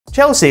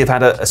Chelsea have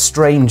had a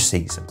strange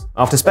season.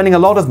 After spending a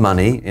lot of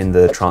money in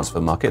the transfer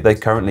market, they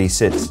currently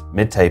sit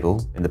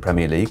mid-table in the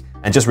Premier League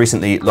and just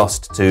recently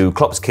lost to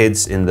Klopp's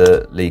kids in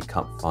the League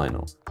Cup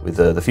final, with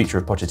the future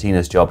of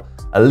Pochettino's job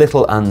a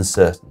little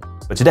uncertain.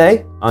 But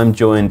today, I'm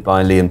joined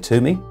by Liam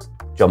Twomey,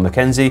 Jon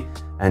Mackenzie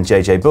and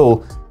JJ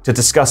Bull to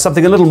discuss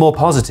something a little more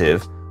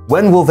positive.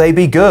 When will they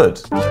be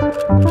good?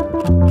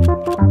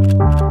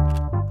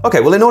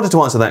 Okay, well, in order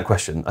to answer that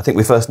question, I think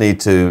we first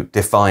need to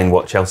define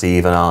what Chelsea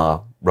even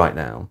are right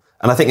now.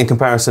 And I think in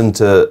comparison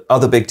to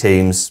other big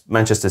teams,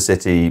 Manchester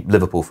City,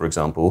 Liverpool, for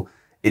example,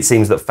 it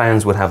seems that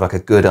fans would have like a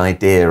good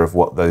idea of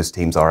what those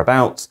teams are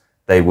about.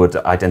 They would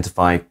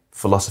identify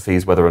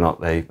philosophies, whether or not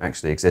they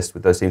actually exist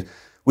with those teams.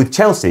 With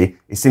Chelsea,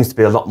 it seems to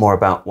be a lot more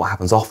about what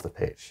happens off the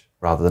pitch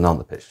rather than on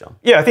the pitch, Jon.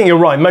 Yeah, I think you're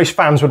right. Most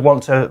fans would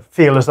want to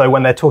feel as though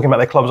when they're talking about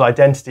their club's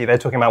identity, they're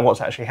talking about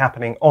what's actually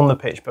happening on the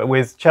pitch. But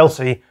with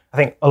Chelsea, I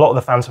think a lot of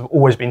the fans have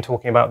always been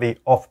talking about the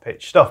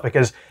off-pitch stuff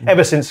because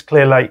ever since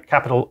Clearlake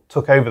Capital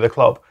took over the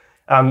club,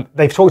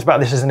 they've talked about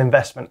this as an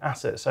investment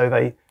asset. So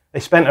they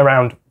spent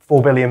around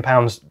 £4 billion,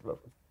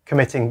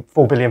 committing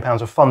 £4 billion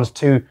of funds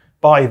to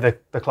buy the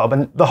club.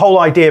 And the whole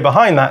idea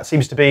behind that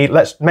seems to be,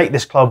 let's make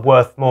this club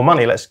worth more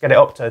money. Let's get it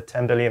up to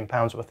 £10 billion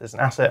worth as an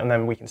asset, and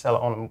then we can sell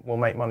it on and we'll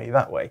make money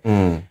that way.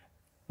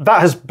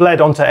 That has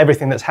bled onto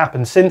everything that's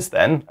happened since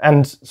then.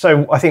 And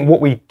so I think what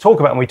we talk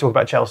about when we talk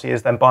about Chelsea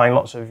is them buying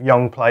lots of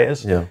young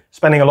players,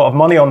 spending a lot of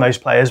money on those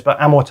players, but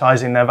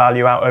amortizing their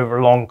value out over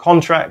long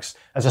contracts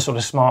as a sort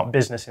of smart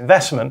business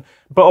investment.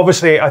 But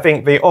obviously, I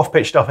think the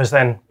off-pitch stuff has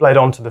then bled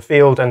onto the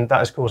field, and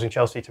that is causing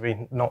Chelsea to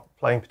be not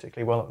playing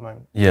particularly well at the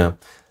moment. Yeah.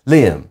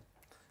 Liam,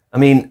 I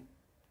mean,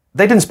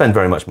 they didn't spend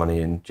very much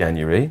money in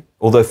January,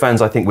 although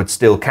fans, I think, would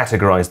still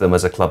categorise them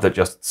as a club that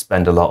just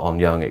spend a lot on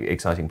young,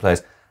 exciting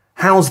players.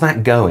 How's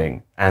that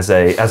going as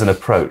an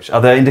approach? Are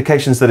there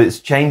indications that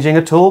it's changing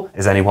at all?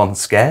 Is anyone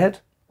scared?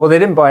 Well, they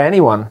didn't buy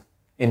anyone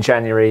in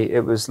January.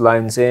 It was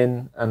loans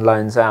in and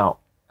loans out.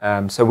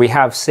 So we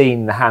have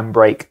seen the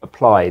handbrake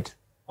applied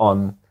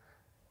on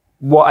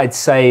what I'd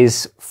say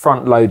is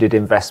front-loaded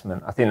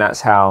investment. I think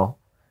that's how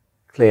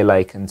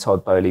Clearlake and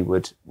Todd Boehly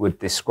would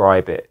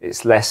describe it.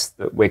 It's less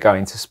that we're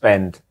going to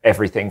spend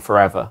everything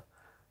forever.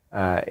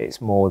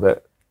 It's more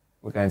that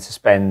we're going to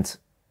spend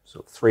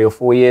sort of 3 or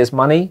 4 years'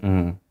 money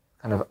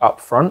kind of up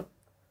front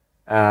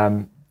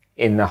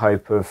in the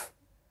hope of,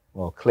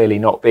 well, clearly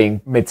not being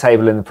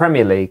mid-table in the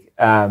Premier League.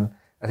 I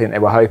think they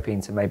were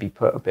hoping to maybe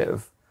put a bit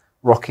of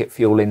rocket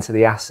fuel into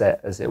the asset,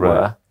 as it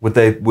were. Would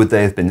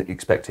they have been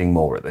expecting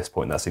more at this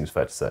point? That seems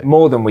fair to say.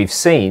 More than we've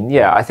seen,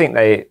 yeah. I think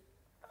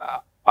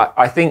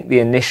I think the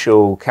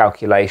initial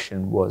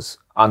calculation was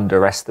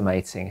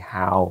underestimating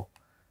how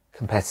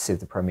competitive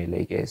the Premier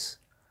League is.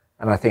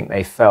 And I think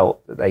they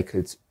felt that they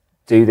could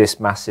do this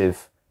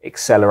massive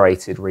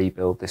accelerated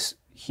rebuild, this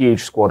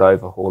huge squad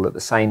overhaul at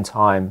the same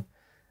time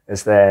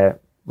as they're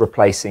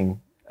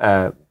replacing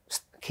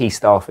key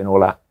staff in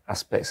all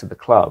aspects of the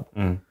club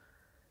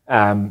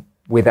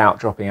without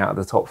dropping out of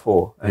the top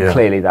 4. And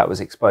clearly that was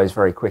exposed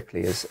very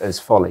quickly as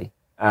folly.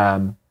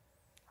 And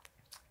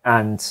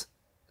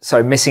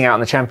so missing out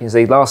on the Champions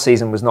League last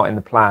season was not in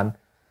the plan.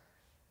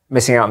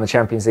 Missing out on the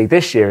Champions League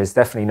this year is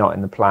definitely not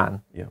in the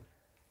plan.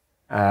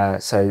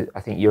 So I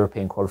think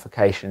European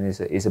qualification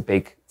is a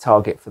big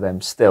target for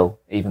them still,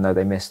 even though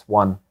they missed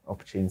one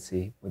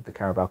opportunity with the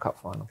Carabao Cup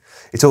final.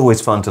 It's always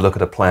fun to look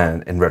at a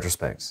plan in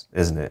retrospect,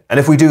 isn't it? And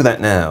if we do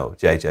that now,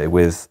 JJ,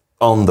 with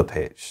on the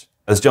pitch,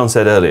 as Jon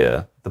said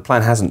earlier, the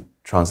plan hasn't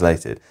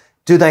translated.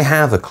 Do they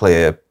have a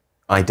clear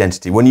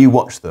identity? When you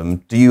watch them,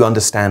 do you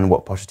understand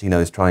what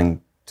Pochettino is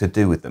trying to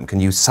do with them? Can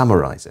you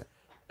summarise it?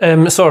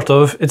 Sort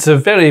of. It's a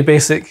very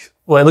basic,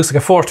 well, it looks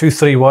like a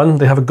 4-2-3-1.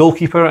 They have a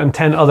goalkeeper and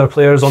 10 other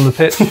players on the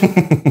pitch,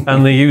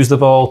 and they use the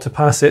ball to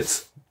pass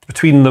it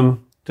between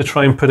them to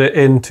try and put it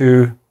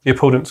into the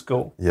opponent's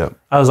goal,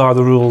 as are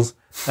the rules.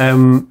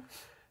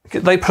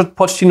 Like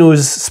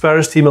Pochettino's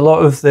Spurs team, a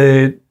lot of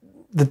the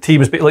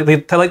team is like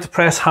they like to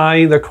press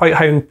high. They're quite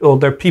high on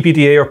their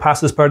PPDA, or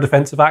passes per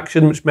defensive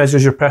action, which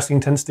measures your pressing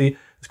intensity.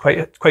 It's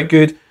quite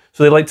good.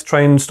 So they like to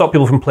try and stop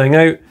people from playing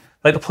out.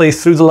 Like to play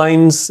through the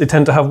lines. They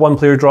tend to have one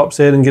player drops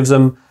in and gives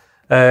them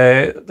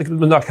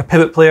like a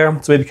pivot player.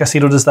 So maybe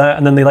Caicedo does that,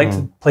 and then they like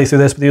to play through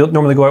this, but they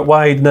normally go out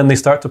wide, and then they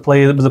start to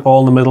play with the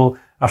ball in the middle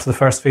after the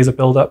first phase of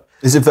build-up.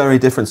 Is it very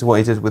different to what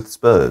he did with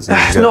Spurs?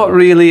 Not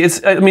really.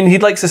 I mean, he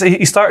likes to say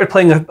he started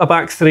playing a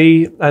back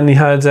 3, and he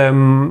had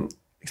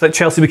it's like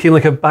Chelsea became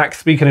like a back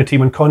 3 kind of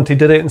team when Conte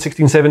did it in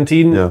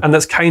 16-17, and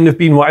that's kind of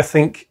been what I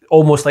think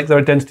almost like their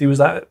identity was,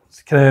 that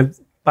kind of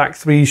back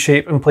 3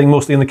 shape and playing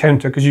mostly in the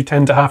counter, because you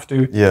tend to have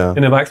to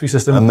in a back 3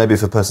 system. And maybe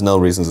for personnel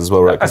reasons as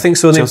well, right? I think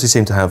so. Chelsea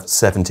seem to have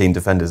 17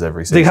 defenders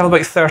every season. They have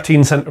about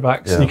 13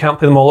 centre-backs, and you can't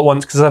play them all at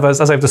once,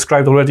 because as I've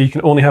described already, you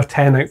can only have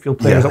 10 outfield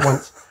players at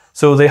once.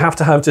 So they have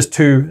to have just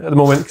 2 at the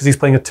moment, because he's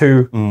playing a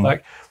 2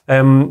 back.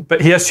 But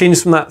he has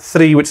changed from that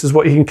 3, which is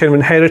what he kind of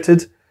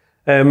inherited.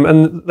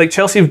 And like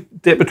Chelsea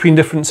dipped between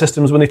different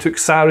systems. When they took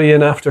Sarri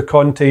in after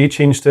Conte, he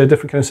changed to a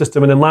different kind of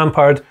system. And then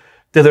Lampard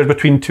dithered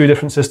between two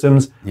different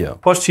systems. Yeah.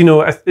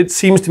 Pochettino, it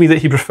seems to me that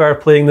he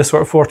preferred playing this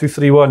sort of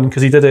 4-2-3-1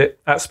 because he did it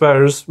at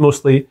Spurs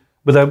mostly.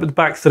 But the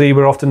back three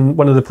were often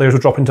one of the players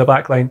would drop into a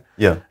back line.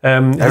 Yeah.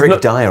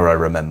 Eric Dyer, I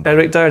remember.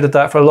 Eric Dyer did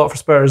that for a lot for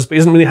Spurs, but he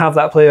doesn't really have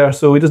that player,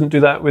 so he doesn't do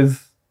that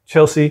with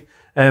Chelsea.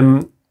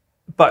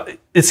 But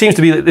it seems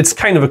to be that it's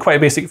kind of quite a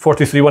basic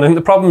 4-2-3-1. And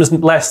the problem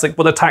isn't less like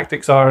what the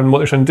tactics are and what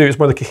they're trying to do, it's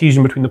more the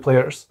cohesion between the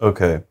players.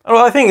 Okay.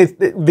 Well, I think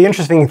the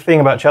interesting thing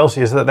about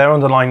Chelsea is that their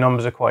underlying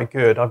numbers are quite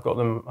good. I've got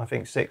them, I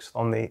think, 6th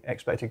on the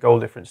expected goal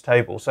difference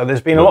table. So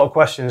there's been a lot of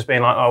questions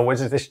being like, oh,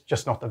 is this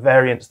just not a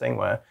variance thing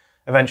where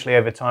eventually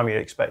over time you'd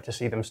expect to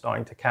see them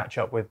starting to catch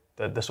up with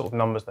the sort of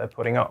numbers they're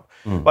putting up.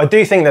 But I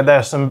do think that there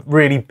are some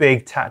really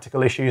big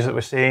tactical issues that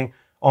we're seeing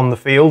on the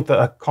field that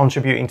are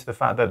contributing to the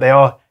fact that they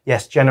are,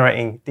 yes,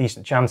 generating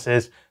decent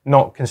chances,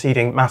 not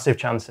conceding massive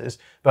chances,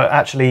 but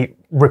actually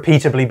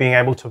repeatedly being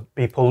able to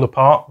be pulled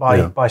apart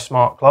by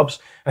smart clubs.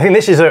 I think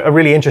this is a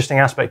really interesting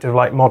aspect of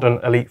like modern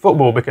elite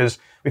football, because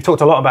we've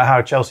talked a lot about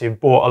how Chelsea have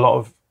bought a lot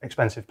of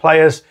expensive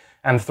players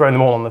and thrown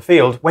them all on the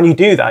field. When you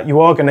do that,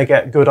 you are going to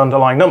get good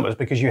underlying numbers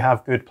because you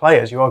have good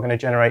players. You are going to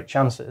generate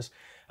chances.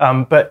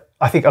 But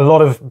I think a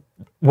lot of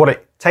what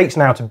it takes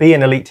now to be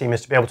an elite team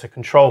is to be able to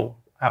control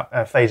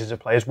phases of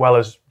play as well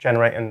as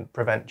generate and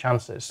prevent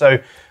chances. So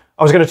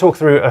I was going to talk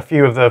through a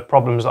few of the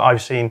problems that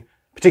I've seen,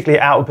 particularly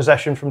out of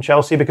possession from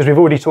Chelsea, because we've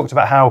already talked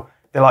about how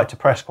they like to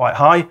press quite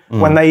high.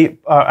 When they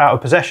are out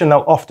of possession,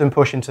 they'll often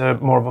push into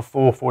more of a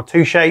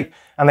 4-4-2 shape,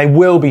 and they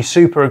will be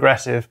super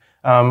aggressive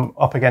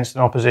up against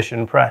an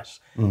opposition press.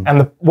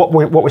 And what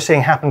we're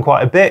seeing happen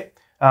quite a bit,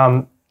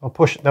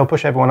 they'll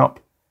push everyone up,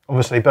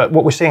 obviously, but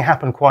what we're seeing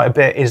happen quite a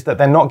bit is that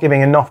they're not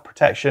giving enough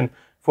protection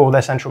for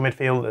their central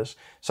midfielders.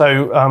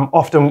 So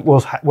often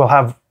we'll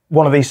have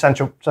one of these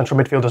central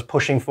midfielders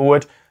pushing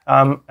forward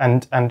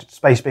and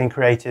space being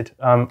created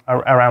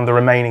around the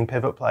remaining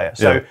pivot player.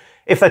 So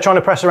if they're trying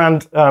to press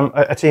around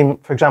a team,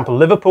 for example,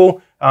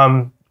 Liverpool,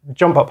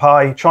 jump up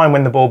high, try and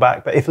win the ball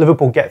back. But if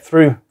Liverpool get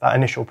through that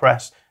initial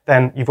press,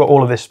 then you've got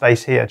all of this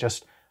space here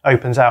just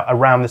opens out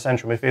around the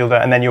central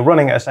midfielder, and then you're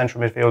running at a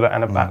central midfielder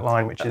and a back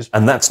line, which is...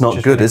 And that's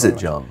not good, is it,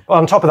 John? Well,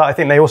 on top of that, I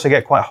think they also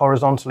get quite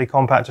horizontally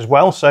compact as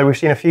well. So we've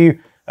seen a few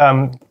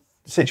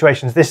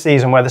situations this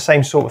season where the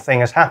same sort of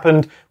thing has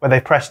happened, where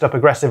they've pressed up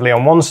aggressively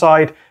on one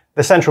side,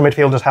 the central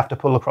midfielders have to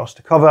pull across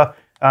to cover,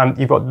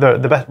 you've got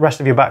the rest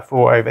of your back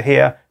four over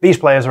here. These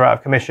players are out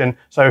of commission.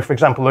 So, for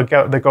example,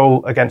 the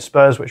goal against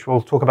Spurs, which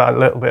we'll talk about a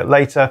little bit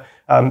later,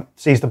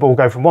 sees the ball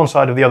go from one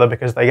side or the other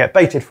because they get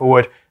baited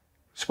forward,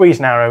 squeeze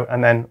narrow,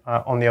 and then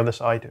on the other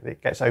side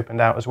it gets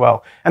opened out as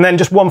well. And then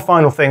just one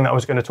final thing that I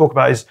was going to talk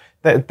about is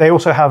that they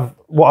also have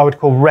what I would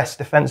call rest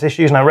defence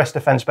issues. Now, rest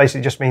defence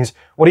basically just means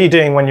what are you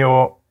doing when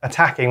you're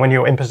attacking, when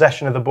you're in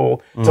possession of the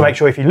ball, to make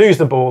sure if you lose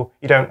the ball,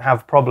 you don't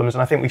have problems.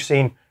 And I think we've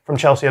seen from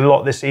Chelsea a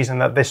lot this season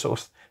that this sort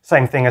of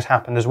same thing has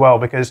happened as well.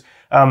 Because,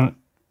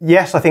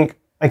 yes, I think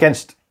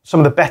against some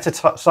of the better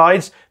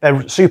sides,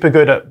 they're super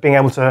good at being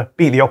able to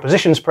beat the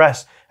opposition's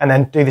press and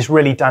then do this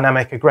really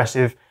dynamic,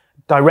 aggressive,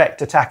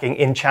 direct attacking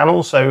in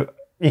channels. So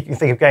you can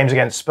think of games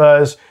against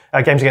Spurs,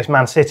 games against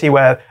Man City,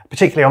 where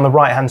particularly on the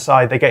right-hand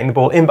side, they're getting the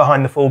ball in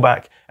behind the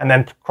fullback and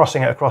then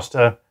crossing it across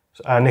to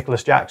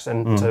Nicholas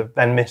Jackson to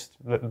then miss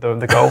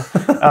the goal.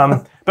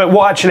 But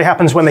what actually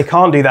happens when they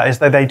can't do that is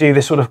that they do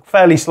this sort of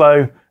fairly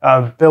slow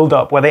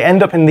build-up where they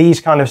end up in these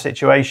kind of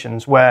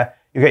situations where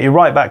you get your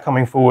right back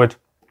coming forward,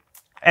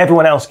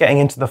 everyone else getting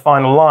into the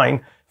final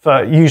line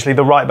for usually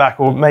the right back,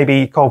 or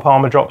maybe Cole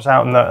Palmer drops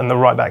out and the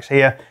right back's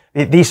here.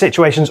 These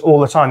situations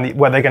all the time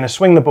where they're going to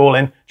swing the ball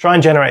in, try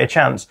and generate a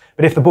chance.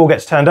 But if the ball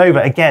gets turned over,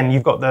 again,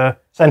 you've got the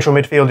central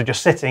midfielder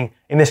just sitting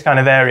in this kind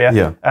of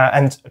area,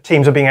 and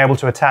teams are being able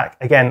to attack,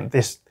 again,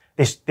 this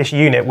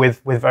unit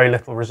with very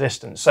little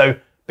resistance. So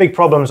big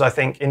problems, I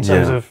think, in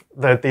terms of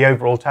the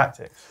overall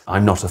tactics.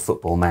 I'm not a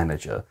football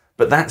manager,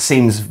 but that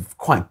seems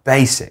quite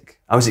basic.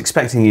 I was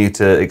expecting you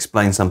to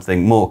explain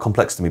something more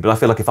complex to me, but I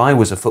feel like if I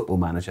was a football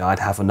manager, I'd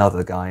have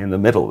another guy in the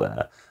middle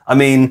there. I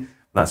mean,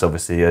 that's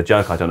obviously a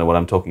joke. I don't know what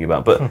I'm talking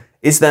about. But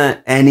is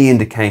there any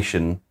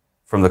indication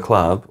from the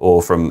club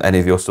or from any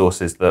of your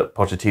sources that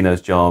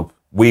Pochettino's job,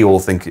 we all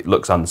think it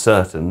looks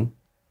uncertain,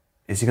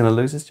 is he going to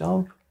lose his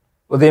job?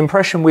 Well, the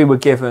impression we were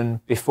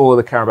given before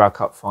the Carabao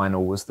Cup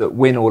final was that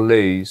win or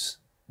lose,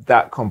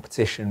 that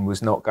competition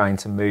was not going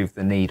to move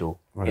the needle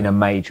in a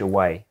major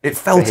way. It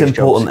felt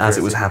important as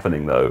it was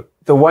happening, though.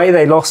 The way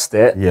they lost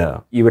it,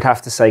 you would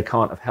have to say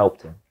can't have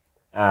helped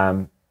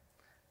him.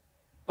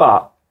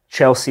 But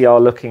Chelsea are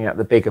looking at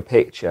the bigger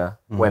picture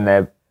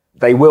when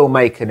they will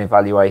make an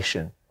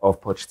evaluation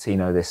of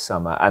Pochettino this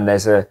summer, and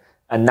there's a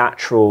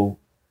natural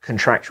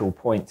contractual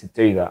point to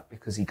do that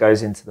because he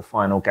goes into the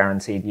final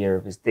guaranteed year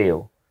of his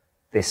deal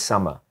this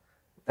summer.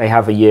 They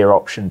have a year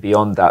option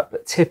beyond that,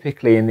 but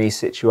typically in these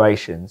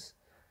situations,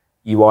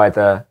 you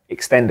either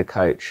extend a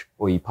coach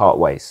or you part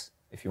ways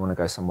if you want to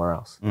go somewhere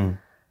else.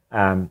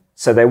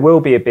 So there will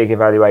be a big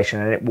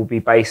evaluation, and it will be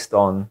based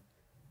on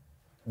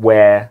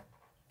where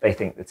they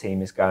think the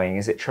team is going.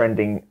 Is it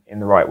trending in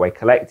the right way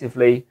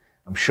collectively?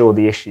 I'm sure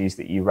the issues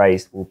that you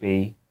raised will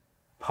be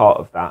part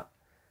of that,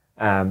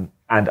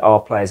 and our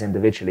players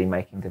individually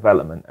making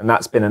development. And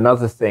that's been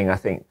another thing I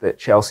think that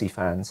Chelsea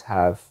fans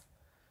have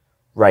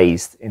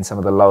raised in some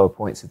of the lower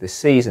points of this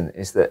season,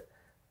 is that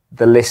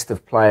the list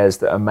of players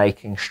that are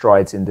making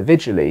strides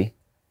individually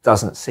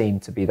doesn't seem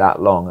to be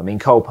that long. I mean,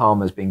 Cole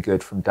Palmer's been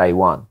good from day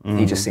one.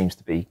 He just seems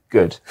to be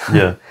good.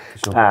 Yeah,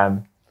 for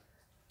sure.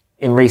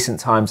 In recent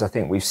times, I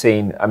think we've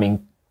seen, I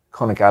mean,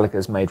 Conor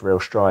Gallagher's made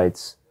real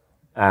strides.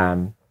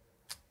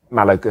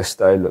 Malo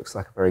Gusto looks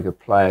like a very good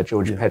player.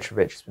 Georgi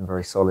Petrovic has been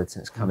very solid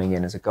since coming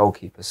in as a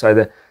goalkeeper.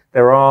 So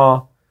there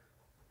are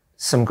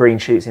some green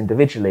shoots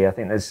individually. I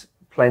think there's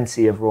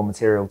plenty of raw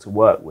material to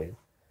work with.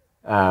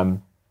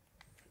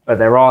 But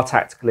there are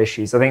tactical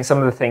issues. I think some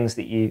of the things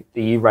that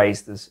you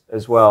raised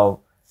as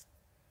well,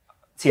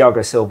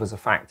 Thiago Silva's a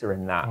factor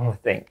in that. I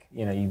think,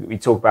 you know, we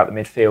talk about the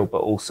midfield, but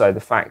also the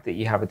fact that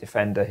you have a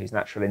defender whose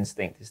natural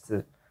instinct is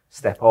to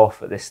step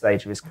off at this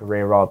stage of his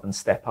career rather than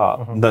step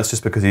up. That's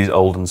just because he's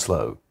old and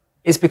slow.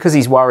 It's because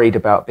he's worried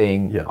about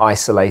being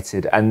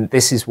isolated. And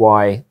this is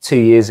why 2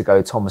 years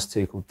ago, Thomas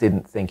Tuchel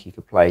didn't think he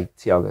could play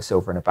Thiago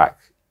Silva in a back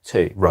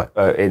two,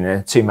 in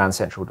a two-man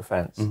central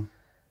defence.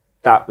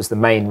 That was the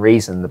main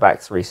reason the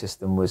back three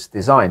system was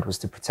designed, was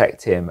to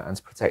protect him and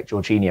to protect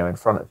Jorginho in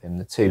front of him,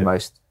 the two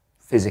most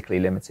physically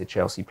limited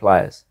Chelsea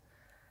players.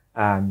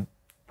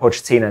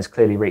 Pochettino's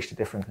clearly reached a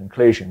different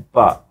conclusion,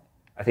 but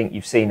I think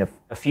you've seen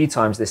a few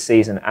times this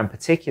season, and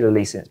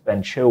particularly since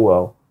Ben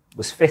Chilwell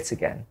was fit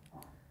again.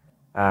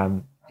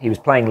 He was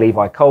playing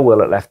Levi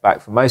Colwill at left back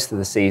for most of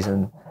the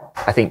season,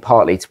 I think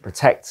partly to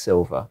protect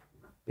Silva,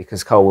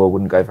 because Colwill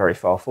wouldn't go very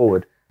far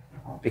forward.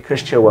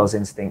 Because Chilwell's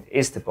instinct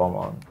is to bomb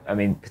on, I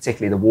mean,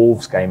 particularly the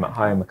Wolves game at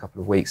home a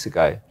couple of weeks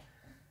ago,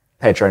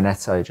 Pedro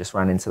Neto just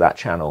ran into that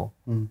channel,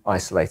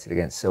 isolated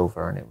against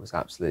Silva, and it was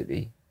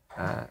absolutely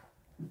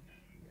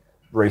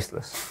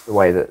ruthless. The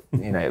way that,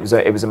 you know, it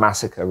was a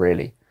massacre,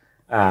 really.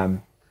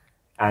 And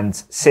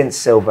since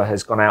Silva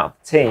has gone out of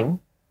the team,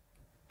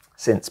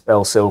 since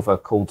Bell Silva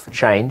called for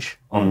change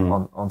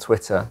on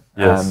Twitter,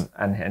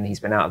 and he's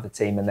been out of the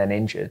team and then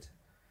injured,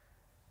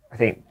 I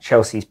think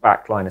Chelsea's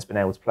back line has been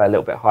able to play a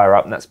little bit higher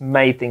up, and that's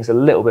made things a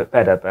little bit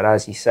better. But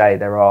as you say,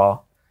 there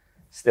are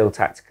still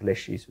tactical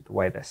issues with the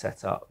way they're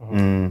set up. I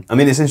mean,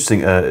 it's interesting,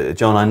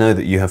 John, I know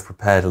that you have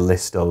prepared a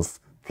list of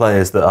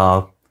players that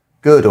are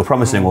good or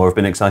promising or have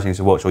been exciting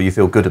to watch or you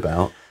feel good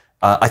about.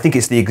 I think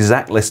it's the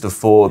exact list of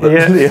four that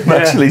Liam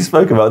actually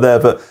spoke about there.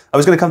 But I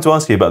was going to come to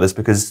ask you about this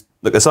because,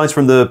 look, aside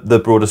from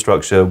the broader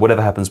structure,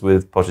 whatever happens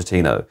with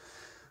Pochettino,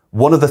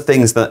 one of the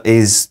things that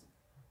is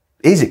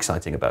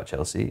exciting about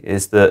Chelsea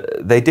is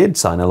that they did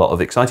sign a lot of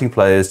exciting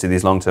players to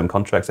these long-term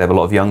contracts. They have a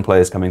lot of young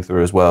players coming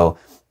through as well.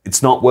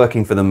 It's not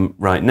working for them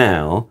right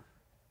now,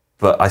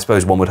 but I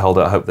suppose one would hold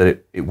out hope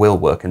that it will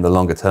work in the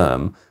longer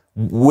term.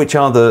 Which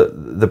are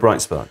the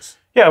bright spots?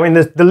 Yeah, I mean,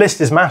 the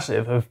list is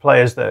massive of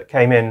players that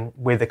came in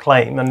with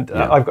acclaim, and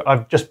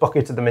I've just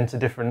bucketed them into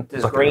different...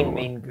 Does green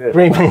mean good?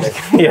 Green means...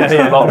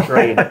 a lot of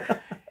green.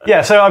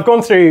 Yeah, so I've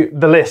gone through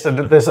the list, and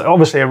there's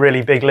obviously a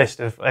really big list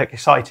of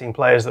exciting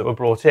players that were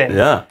brought in.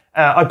 Yeah.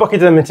 I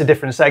bucketed them into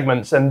different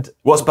segments, and...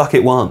 What's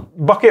bucket one?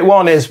 Bucket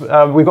one is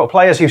we've got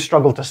players who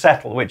struggled to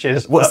settle, which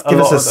is give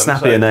us a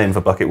snappier name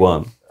for bucket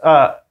one.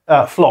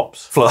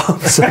 Flops.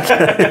 Flops,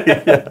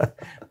 okay.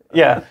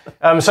 Yeah.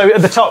 So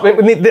at the top,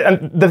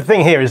 the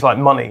thing here is like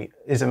money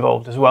is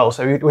involved as well.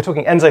 So we're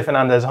talking Enzo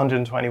Fernandez,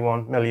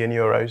 121 million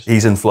euros.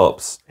 He's in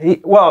flops.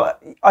 Well,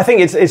 I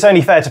think it's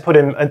only fair to put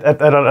him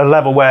at a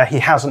level where he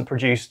hasn't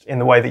produced in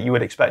the way that you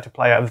would expect a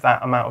player of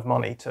that amount of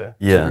money to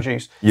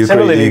produce. You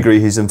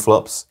agree he's in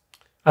flops?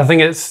 I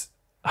think it's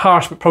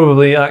harsh, but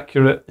probably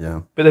accurate.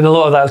 Yeah. But then a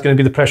lot of that is going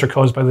to be the pressure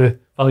caused by the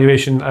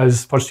valuation,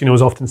 as Pochettino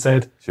has often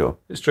said. Sure.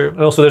 It's true.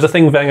 And also, there's a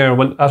thing Arsene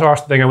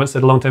Wenger once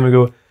said a long time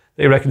ago,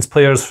 that he reckons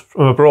players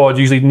from abroad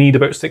usually need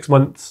about 6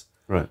 months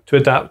to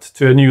adapt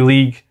to a new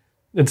league.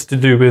 It's to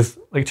do with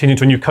like changing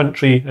to a new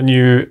country, a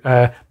new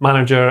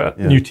manager,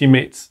 new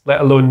teammates, let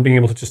alone being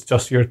able to just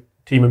adjust your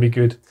team and be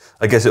good.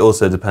 I guess it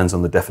also depends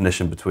on the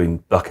definition between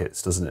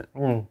buckets, doesn't it?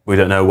 We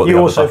don't know what the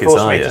other buckets are. You also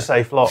forced me to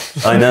say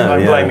flops. I know,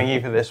 I'm blaming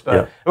you for this.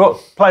 But we've got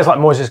players like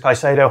Moises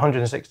Caicedo,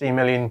 116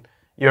 million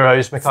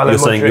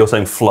euros. You're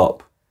saying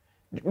flop.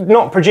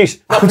 Not produce.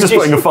 I'm just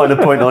putting a finer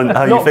point on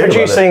how you feel about it. Not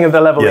producing at the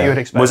level that you would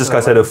expect. Moises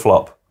Caicedo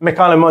flop.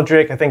 Mikhailo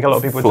Modric, I think a lot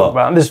of people would talk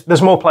about. And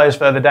there's more players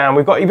further down.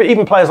 We've got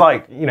even players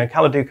like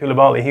Kalidou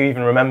Koulibaly, who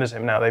even remembers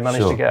him now. They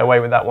managed to get away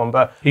with that one.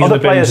 But he's other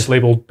the bin players just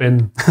labelled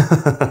bin.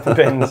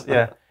 Bins,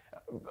 yeah.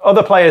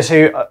 Other players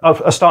who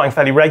are starting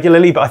fairly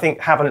regularly, but I think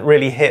haven't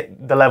really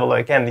hit the level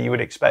again that you would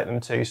expect them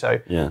to.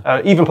 So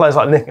even players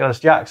like Nicholas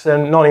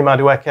Jackson, Noni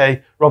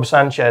Madueke, Rob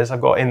Sanchez,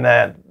 I've got in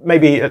there.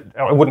 Maybe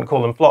I wouldn't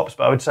call them flops,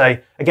 but I would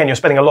say again you're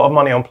spending a lot of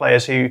money on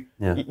players who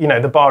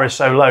the bar is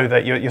so low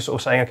that you're sort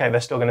of saying okay, they're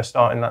still going to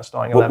start in that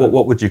starting 11.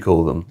 What would you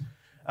call them?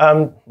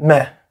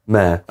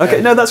 Meh.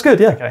 Okay, no, that's good.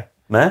 Yeah. Okay.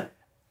 Meh.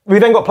 We've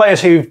then got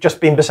players who've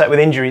just been beset with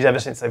injuries ever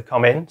since they've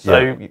come in.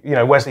 So,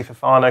 Wesley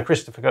Fofana,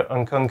 Christopher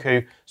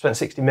Nkunku, spent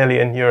 60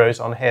 million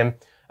euros on him.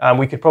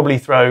 We could probably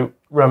throw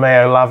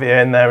Romeo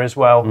Lavia in there as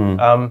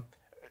well.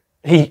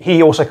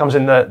 he also comes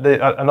in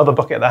another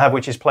bucket that I have,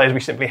 which is players we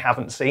simply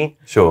haven't seen.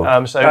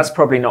 Sure. So that's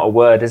probably not a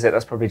word, is it?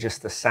 That's probably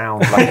just a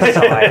sound, like a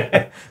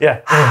sigh.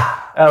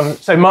 Yeah.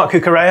 So Mark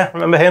Cucurella,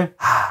 remember him?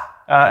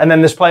 And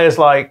then there's players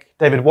like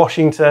David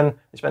Washington.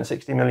 We spent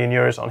 60 million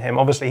euros on him.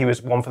 Obviously, he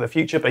was one for the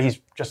future, but he's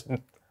just...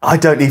 I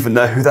don't even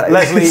know who that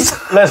is.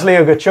 Leslie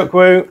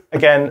Ogachukwu,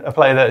 again, a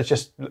player that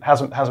just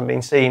hasn't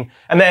been seen.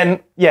 And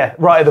then,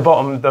 right at the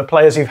bottom, the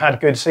players who've had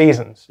good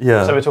seasons.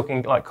 Yeah. So we're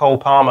talking like Cole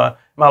Palmer,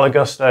 Malo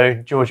Gusto,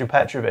 Georgia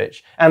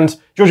Petrovic. And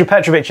Georgia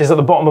Petrovic is at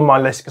the bottom of my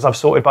list because I've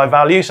sorted by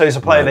value. So he's a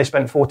player they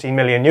spent 14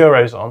 million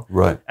euros on.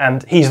 Right.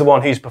 And he's the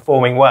one who's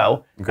performing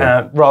well,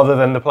 rather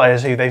than the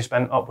players who they've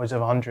spent upwards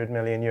of 100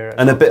 million euros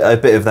And on. a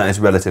bit of that is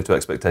relative to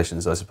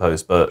expectations, I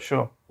suppose, but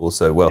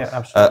also, Yeah,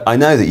 absolutely. I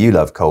know that you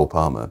love Cole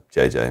Palmer,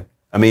 JJ.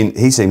 I mean,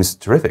 he seems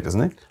terrific,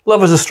 doesn't he?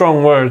 Love is a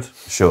strong word.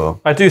 Sure.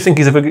 I do think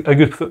he's a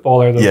good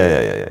footballer, though.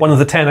 Yeah. One of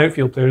the 10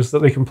 outfield players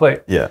that they can play.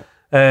 Yeah.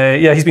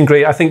 He's been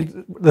great. I think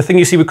the thing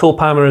you see with Cole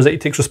Palmer is that he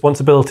takes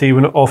responsibility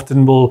when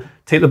often will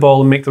take the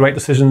ball and make the right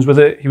decisions with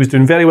it. He was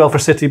doing very well for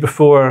City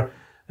before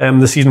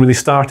the season really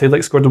started,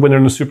 like scored the winner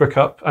in the Super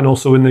Cup and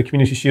also in the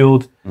Community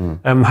Shield.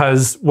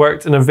 Has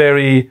worked in a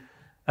very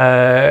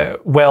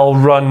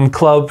well-run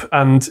club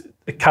and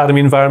academy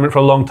environment for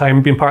a long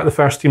time, being part of the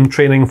first team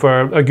training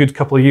for a good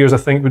couple of years, I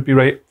think would be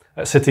right,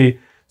 at City.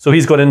 So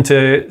he's got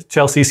into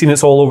Chelsea, seen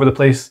it's all over the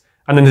place,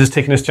 and then just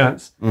taken his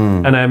chance.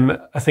 And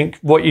I think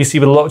what you see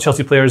with a lot of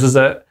Chelsea players is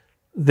that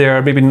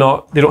they're maybe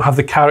not, they don't have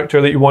the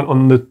character that you want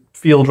on the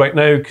field right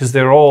now because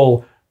they're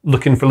all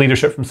looking for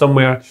leadership from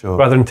somewhere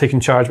rather than taking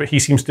charge. But he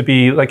seems to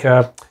be like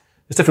there's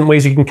different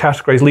ways you can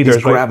categorize leaders.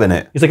 He's grabbing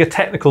it. He's like a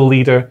technical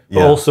leader,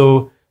 but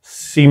also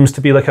seems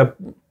to be like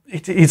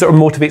he sort of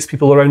motivates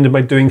people around him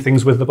by doing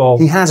things with the ball.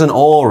 He has an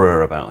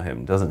aura about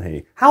him, doesn't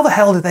he? How the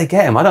hell did they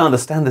get him? I don't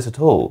understand this at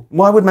all.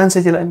 Why would Man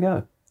City let him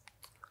go?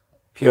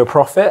 Pure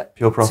profit.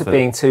 Pure profit.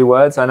 Being two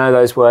words. I know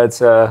those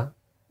words are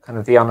kind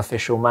of the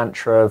unofficial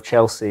mantra of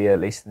Chelsea,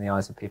 at least in the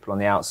eyes of people on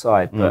the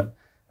outside, but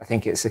I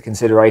think it's a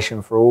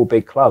consideration for all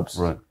big clubs.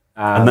 Right.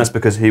 And that's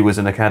because he was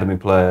an academy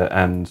player,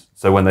 and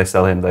so when they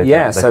sell him, they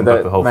so can book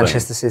that the whole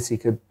Manchester thing. City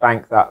could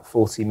bank that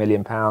 £40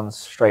 million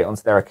straight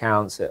onto their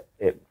accounts.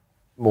 It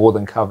more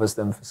than covers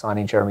them for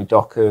signing Jeremy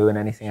Doku and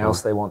anything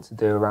else they want to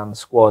do around the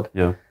squad.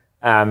 Yeah.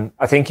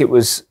 I think it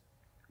was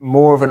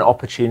more of an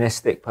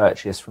opportunistic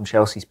purchase from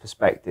Chelsea's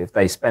perspective.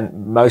 They spent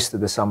most of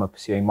the summer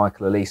pursuing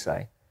Michael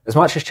Olise. As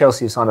much as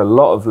Chelsea have signed a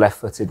lot of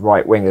left-footed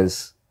right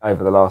wingers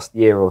over the last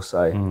year or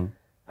so,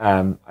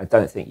 I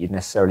don't think you'd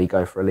necessarily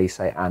go for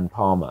Olise and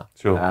Palmer.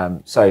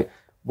 Sure. So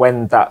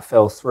when that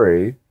fell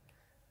through,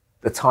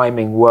 the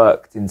timing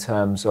worked in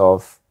terms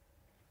of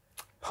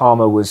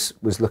Palmer was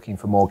looking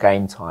for more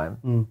game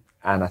time.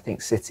 And I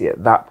think City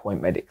at that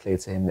point made it clear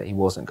to him that he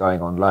wasn't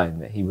going on loan,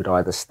 that he would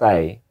either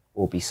stay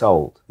or be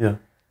sold. Yeah.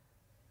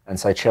 And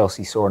so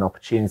Chelsea saw an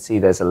opportunity.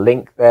 There's a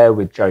link there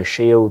with Joe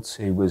Shields,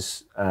 who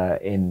was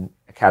in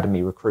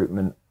academy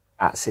recruitment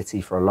at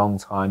City for a long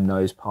time,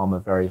 knows Palmer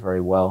very,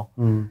 very well.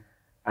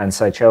 And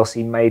so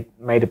Chelsea made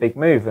a big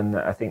move. And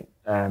I think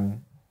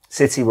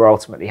City were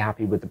ultimately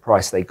happy with the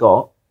price they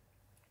got,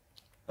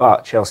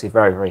 but Chelsea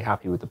very, very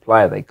happy with the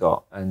player they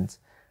got. And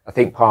I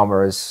think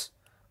Palmer has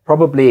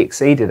probably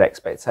exceeded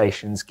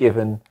expectations,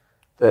 given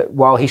that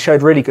while he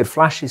showed really good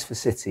flashes for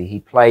City,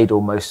 he played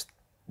almost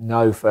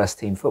no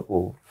first-team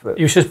football for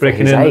He was just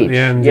breaking his in age. at the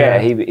end. Yeah,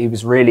 he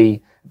was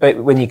really...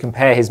 But when you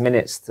compare his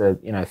minutes to,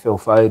 Phil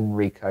Foden,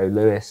 Rico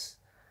Lewis,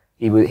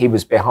 he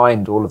was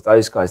behind all of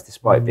those guys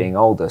despite being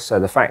older. So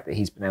the fact that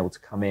he's been able to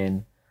come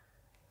in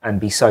and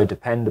be so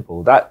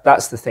dependable,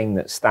 that's the thing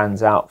that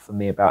stands out for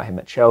me about him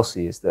at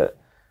Chelsea, is that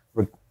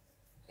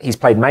he's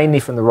played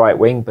mainly from the right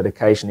wing, but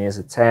occasionally as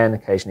a 10,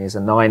 occasionally as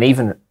a 9,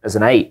 even as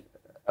an 8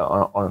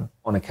 on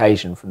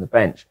occasion from the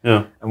bench.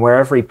 Yeah. And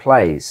wherever he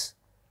plays,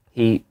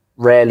 he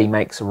rarely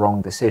makes a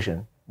wrong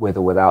decision with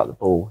or without the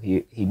ball.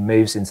 He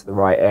moves into the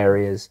right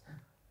areas.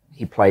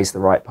 He plays the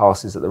right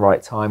passes at the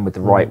right time with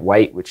the right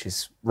weight, which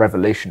is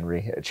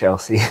revolutionary at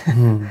Chelsea.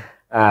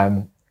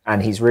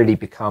 And he's really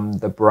become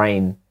the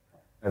brain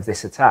of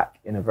this attack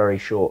in a very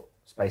short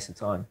space of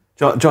time.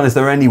 John, is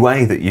there any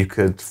way that you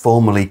could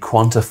formally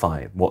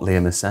quantify what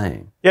Liam is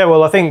saying? Yeah,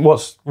 well, I think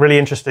what's really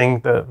interesting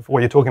what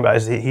you're talking about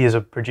is he is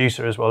a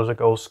producer as well as a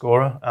goal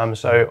scorer.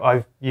 So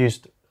I've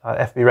used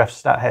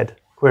FBref's StatHead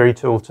query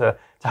tool to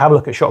have a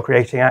look at shot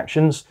creating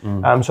actions.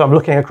 So I'm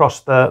looking across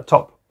the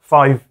top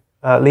 5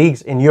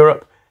 leagues in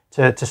Europe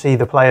to see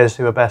the players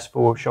who are best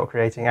for shot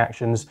creating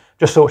actions,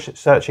 just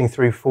searching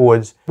through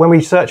forwards. When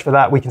we search for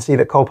that, we can see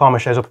that Cole Palmer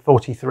shows up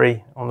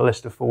 43 on the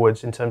list of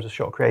forwards in terms of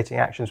shot creating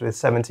actions with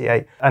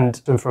 78,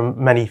 and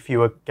from many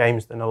fewer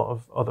games than a lot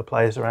of other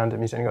players around him.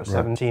 He's only got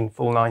 17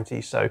 full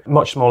 90s, so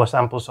much smaller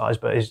sample size,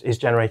 but is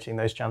generating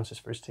those chances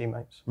for his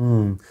teammates.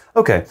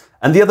 Okay,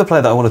 and the other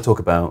player that I want to talk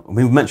about,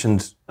 we've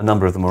mentioned a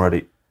number of them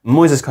already,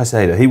 Moises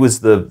Caicedo. He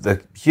was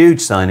the huge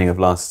signing of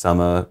last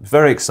summer,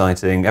 very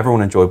exciting,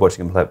 everyone enjoyed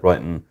watching him play at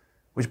Brighton.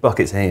 Which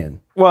bucket's he in?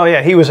 Well,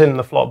 yeah, he was in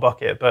the flop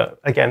bucket, but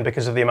again,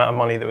 because of the amount of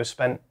money that was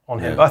spent on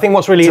him. But I think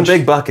what's really It's a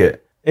big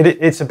bucket.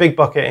 It's a big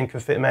bucket and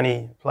could fit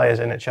many players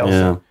in at Chelsea.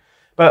 Yeah.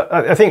 But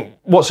I think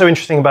what's so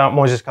interesting about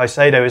Moises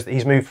Caicedo is that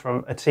he's moved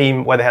from a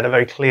team where they had a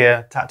very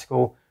clear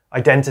tactical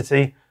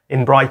identity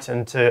in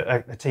Brighton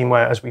to a team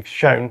where, as we've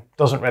shown,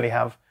 doesn't really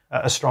have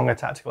a stronger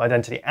tactical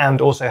identity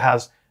and also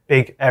has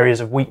big areas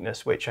of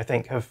weakness, which I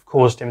think have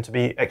caused him to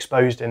be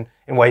exposed in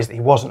ways that he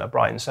wasn't at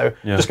Brighton. So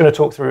just going to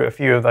talk through a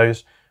few of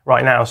those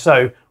right now.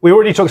 So we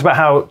already talked about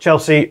how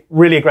Chelsea,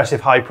 really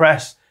aggressive high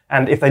press,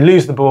 and if they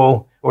lose the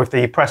ball or if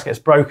the press gets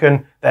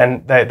broken,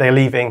 then they're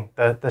leaving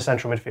the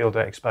central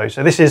midfielder exposed.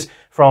 So this is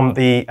from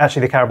the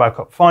Carabao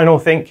Cup final, I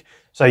think.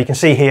 So you can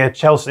see here,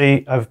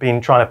 Chelsea have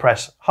been trying to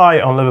press high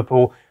on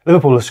Liverpool.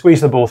 Liverpool have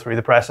squeezed the ball through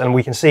the press, and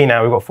we can see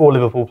now we've got 4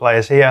 Liverpool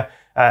players here.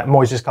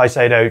 Moises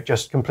Caicedo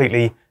just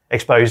completely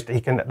exposed. They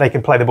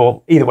can play the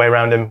ball either way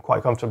around him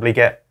quite comfortably,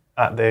 get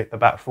at the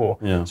back 4.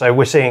 Yeah. So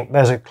we're seeing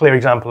there's a clear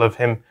example of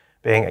him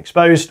being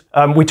exposed.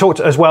 We talked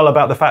as well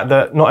about the fact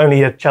that not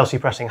only are Chelsea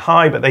pressing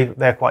high, but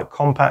they're quite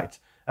compact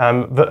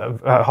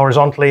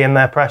horizontally in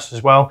their press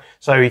as well.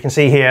 So you can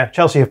see here,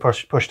 Chelsea have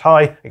pushed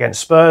high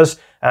against Spurs,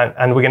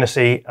 and we're going to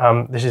see,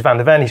 this is Van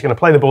de Ven, he's going to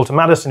play the ball to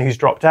Maddison, who's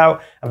dropped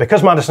out. And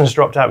because Maddison's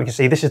dropped out, we can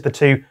see this is the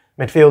 2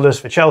 midfielders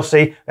for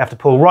Chelsea. They have to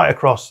pull right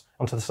across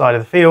onto the side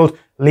of the field,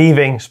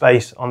 leaving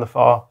space on the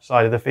far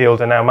side of the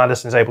field. And now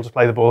Maddison's able to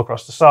play the ball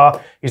across to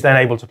Sarr, who's then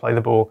able to play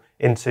the ball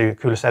into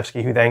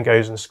Kulusevski, who then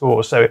goes and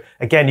scores. So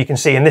again, you can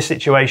see in this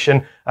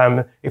situation,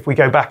 if we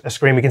go back the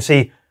screen, we can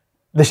see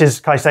this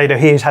is Caicedo.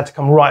 He's had to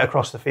come right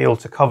across the field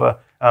to cover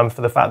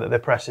for the fact that their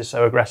press is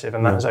so aggressive,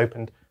 and that has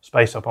opened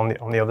space up on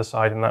the other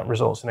side, and that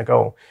results in a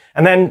goal.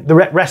 And then the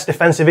rest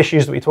defensive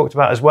issues that we talked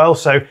about as well.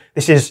 So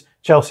this is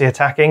Chelsea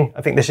attacking.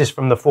 I think this is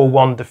from the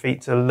 4-1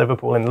 defeat to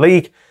Liverpool in the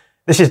league.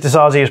 This is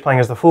Disasi who's playing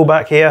as the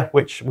fullback here,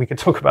 which we could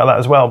talk about that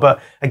as well.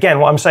 But again,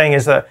 what I'm saying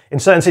is that in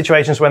certain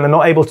situations when they're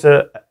not able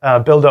to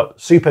build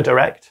up super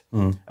direct,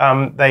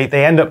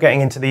 they end up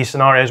getting into these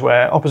scenarios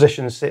where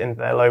oppositions sit in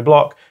their low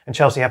block and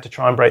Chelsea have to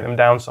try and break them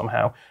down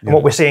somehow. Yeah. And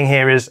what we're seeing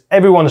here is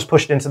everyone has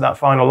pushed into that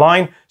final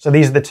line. So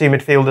these are the 2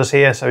 midfielders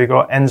here. So we've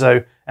got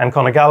Enzo and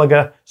Conor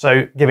Gallagher.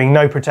 So giving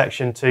no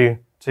protection to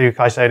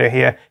Caicedo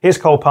here. Here's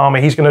Cole Palmer.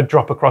 He's going to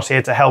drop across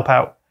here to help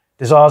out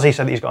Disasi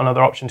so that he's got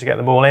another option to get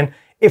the ball in.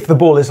 If the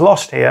ball is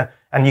lost here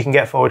and you can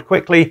get forward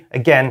quickly,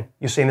 again,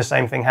 you're seeing the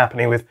same thing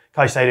happening with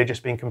Caicedo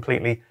just being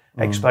completely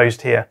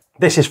exposed here.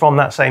 This is from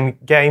that same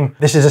game.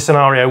 This is a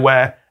scenario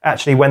where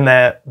actually when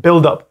their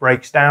build-up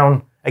breaks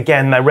down,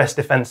 again, their rest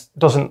defence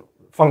doesn't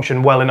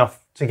function well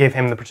enough to give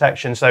him the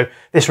protection. So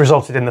this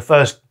resulted in the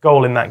first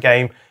goal in that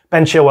game.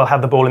 Ben Chilwell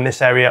had the ball in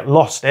this area,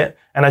 lost it,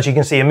 and as you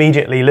can see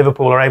immediately,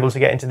 Liverpool are able to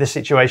get into this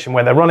situation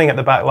where they're running at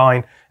the back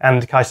line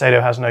and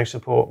Caicedo has no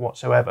support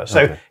whatsoever.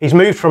 So he's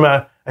moved from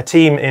a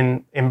team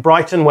in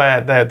Brighton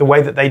where the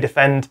way that they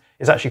defend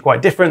is actually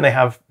quite different. They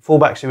have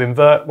fullbacks who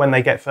invert when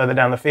they get further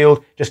down the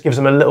field, just gives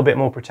them a little bit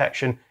more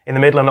protection in the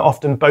middle, and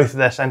often both of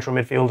their central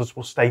midfielders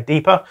will stay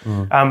deeper.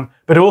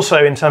 But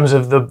also in terms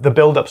of the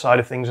build-up side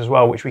of things as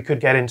well, which we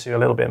could get into a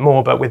little bit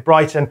more, but with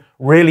Brighton,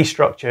 really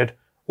structured,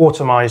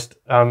 automised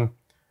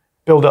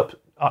build-up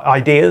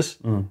ideas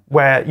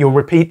where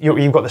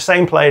you've got the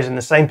same players in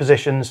the same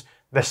positions,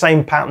 the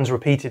same patterns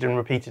repeated and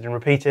repeated and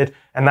repeated,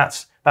 and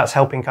that's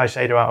helping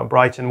Caicedo out at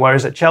Brighton.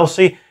 Whereas at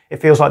Chelsea, it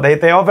feels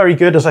like they are very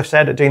good, as I've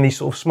said, at doing these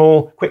sort of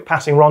small, quick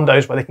passing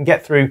rondos where they can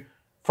get through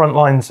front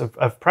lines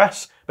of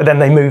press, but then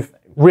they move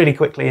really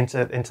quickly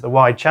into the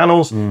wide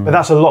channels. But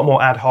that's a lot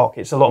more ad hoc.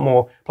 It's a lot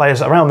more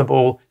players around the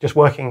ball just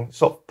working,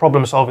 sort of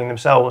problem solving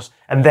themselves,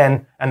 and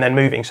then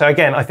moving. So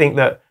again, I think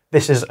that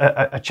this is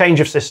a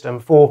change of system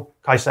for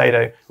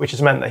Caicedo, which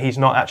has meant that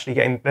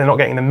they're not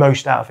getting the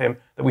most out of him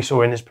that we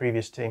saw in his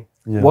previous team.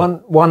 Yeah.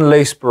 One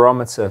loose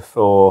barometer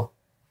for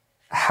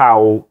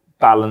how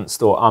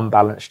balanced or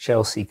unbalanced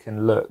Chelsea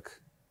can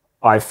look,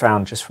 I've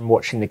found just from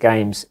watching the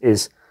games,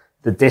 is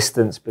the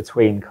distance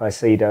between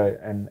Caicedo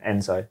and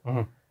Enzo.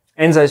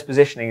 Enzo's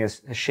positioning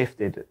has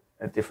shifted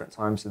at different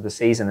times of the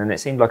season, and it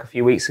seemed like a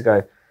few weeks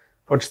ago,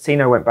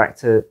 Pochettino went back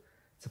to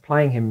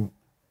playing him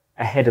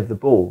ahead of the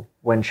ball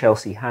when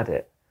Chelsea had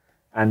it.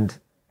 And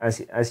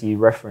as you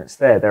referenced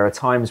there are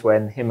times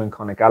when him and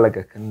Conor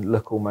Gallagher can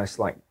look almost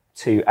like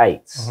 2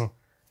 8s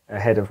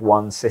ahead of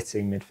one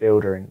sitting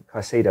midfielder in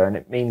Caicedo. And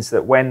it means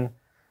that when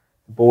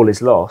the ball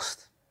is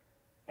lost,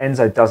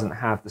 Enzo doesn't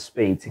have the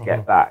speed to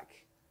get back.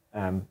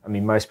 I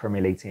mean, most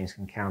Premier League teams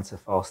can counter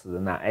faster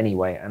than that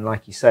anyway. And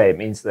like you say, it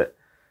means that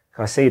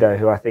Caicedo,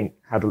 who I think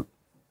had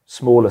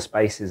smaller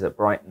spaces at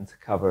Brighton to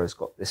cover, has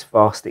got this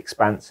vast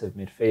expanse of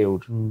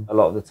midfield a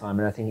lot of the time.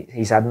 And I think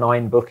he's had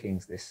 9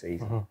 bookings this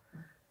season.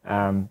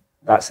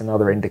 That's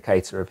another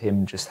indicator of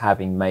him just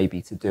having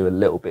maybe to do a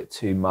little bit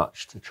too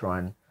much to try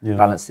and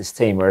balance this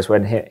team. Whereas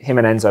when him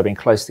and Enzo have been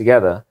close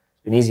together,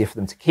 it's been easier for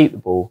them to keep the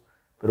ball,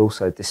 but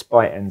also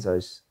despite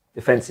Enzo's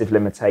defensive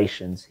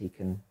limitations, he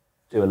can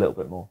do a little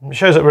bit more. It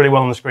shows up really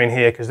well on the screen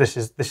here because this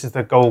is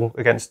the goal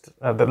against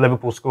that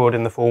Liverpool scored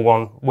in the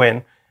 4-1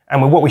 win.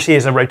 And what we see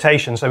is a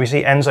rotation. So we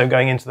see Enzo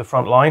going into the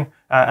front line.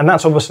 And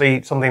that's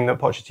obviously something that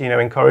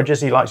Pochettino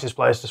encourages. He likes his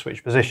players to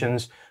switch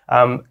positions.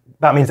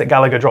 That means that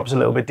Gallagher drops a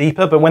little bit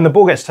deeper. But when the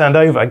ball gets turned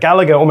over,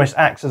 Gallagher almost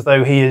acts as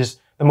though he is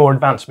the more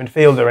advanced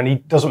midfielder and he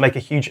doesn't make a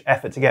huge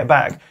effort to get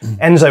back.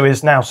 Enzo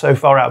is now so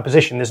far out of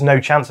position, there's no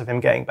chance of him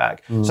getting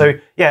back. So,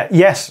 yeah,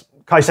 yes,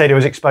 Caicedo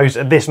is exposed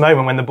at this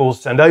moment when the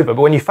ball's turned over.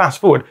 But when you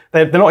fast forward,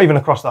 they're not even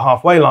across the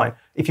halfway line.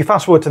 If you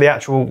fast forward to the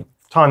actual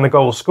time the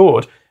goal was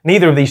scored,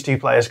 neither of these two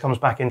players comes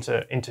back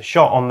into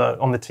shot on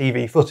the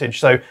TV footage.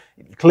 So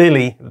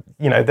clearly,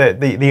 you know,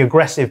 the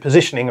aggressive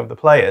positioning of the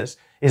players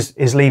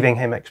is leaving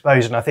him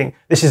exposed. And I think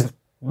this is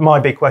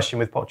my big question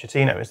with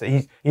Pochettino, is that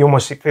he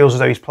almost feels as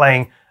though he's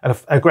playing an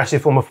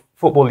aggressive form of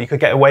football that you could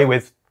get away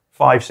with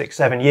 5, 6,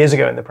 7 years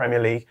ago in the Premier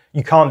League.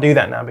 You can't do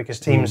that now because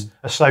teams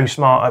are so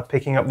smart at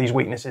picking up these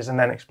weaknesses and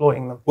then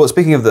exploiting them. Well,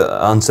 speaking of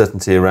the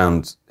uncertainty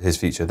around his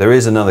future, there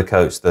is another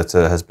coach that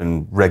has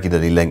been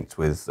regularly linked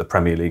with a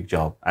Premier League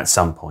job at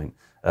some point,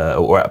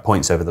 or at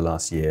points over the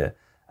last year,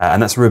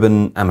 and that's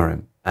Ruben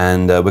Amorim.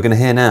 And we're going to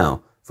hear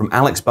now from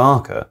Alex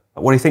Barker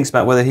what he thinks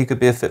about whether he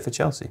could be a fit for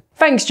Chelsea.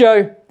 Thanks,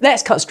 Joe.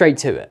 Let's cut straight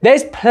to it.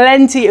 There's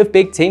plenty of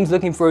big teams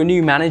looking for a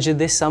new manager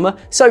this summer,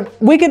 so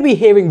we're going to be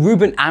hearing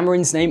Ruben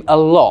Amorim's name a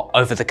lot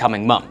over the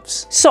coming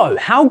months. So,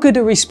 how good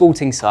are his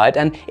Sporting side,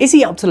 and is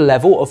he up to the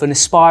level of an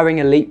aspiring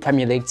elite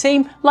Premier League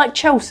team like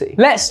Chelsea?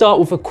 Let's start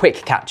with a quick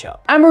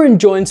catch-up. Amorim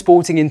joined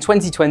Sporting in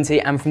 2020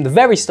 and from the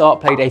very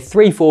start played a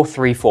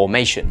 3-4-3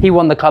 formation. He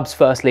won the club's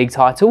first league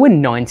title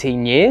in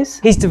 19 years.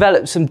 He's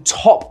developed some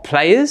top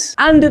players,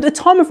 and at the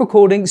time of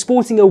recording,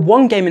 Sporting are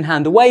one game in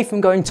hand away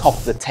from going top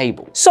of the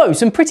table. So,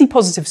 some pretty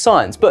positive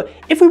signs, but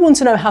if we want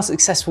to know how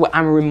successful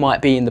Amorim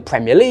might be in the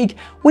Premier League,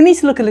 we need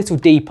to look a little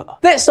deeper.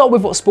 Let's start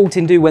with what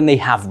Sporting do when they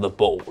have the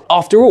ball.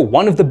 After all,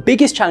 one of the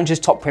biggest challenges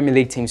top Premier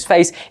League teams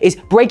face is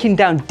breaking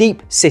down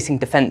deep sitting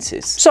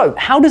defences. So,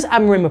 how does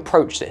Amorim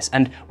approach this,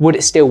 and would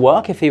it still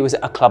work if he was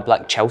at a club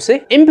like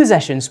Chelsea? In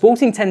possession,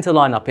 Sporting tend to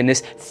line up in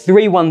this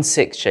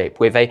 3-1-6 shape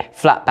with a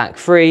flat back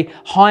three,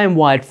 high and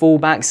wide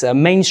fullbacks, a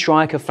main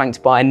striker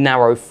flanked by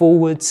narrow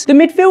forwards. The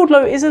midfield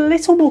though is a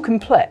little more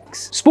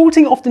complex.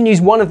 Sporting often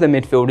use one of their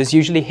midfielders,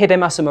 usually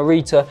Hidemasa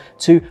Morita,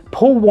 to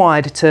pull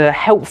wide to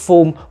help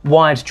form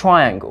wide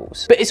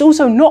triangles. But it's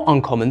also not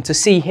uncommon to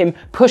see him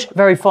push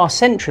very far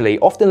centrally,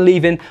 often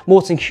leaving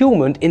Morten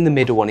Hjulmand in the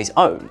middle on his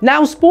own.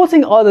 Now,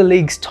 Sporting are the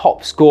league's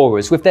top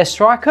scorers, with their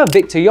striker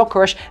Viktor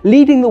Gyökeres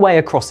leading the way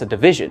across the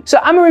division. So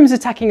Amorim's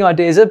attacking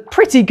ideas are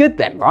pretty good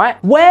then,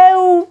 right?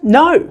 Well,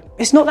 no,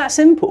 it's not that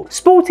simple.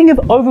 Sporting have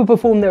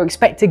overperformed their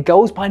expected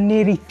goals by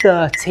nearly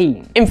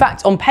 13. In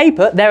fact, on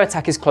paper, their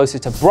attack is closer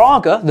to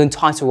Braga than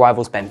title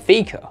rivals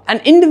Benfica.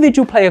 And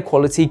individual player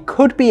quality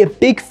could be a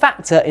big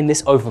factor in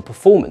this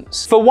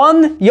overperformance. For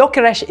one,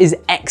 Gyökeres is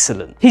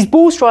excellent. His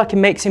ball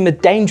striking makes him a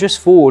dangerous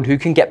forward who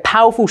can get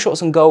powerful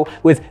shots on goal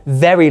with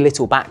very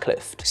little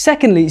backlift.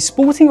 Secondly,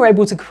 Sporting are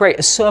able to create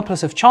a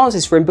surplus of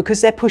chances for him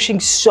because they're pushing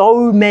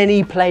so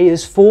many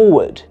players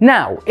forward.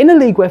 Now, in a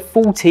league where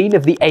 14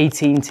 of the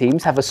 18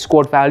 teams have a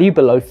squad value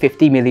below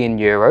 50 million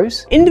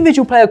euros,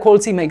 individual player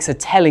quality makes a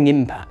telling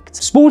impact.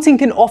 Sporting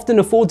can often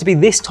afford to be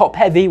this top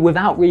heavy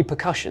without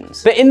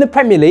repercussions. But in the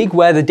Premier League,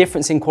 where the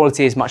difference in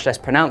quality is much less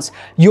pronounced,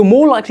 you're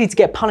more likely to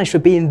get punished for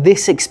being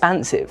this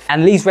expansive.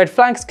 And these red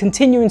flags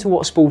continue into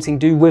what Sporting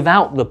do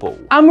without the ball.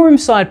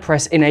 Amorim's side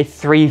press in a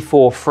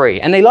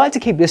 3-4-3, and they like to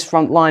keep this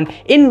front line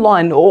in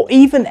line or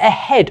even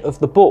ahead of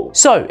the ball.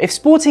 So if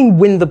Sporting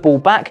win the ball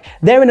back,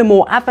 they're in a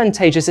more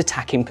advantageous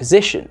attacking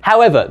position.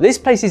 However, this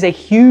places a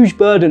huge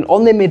burden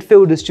on their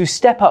midfielders to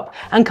step up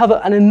and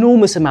cover an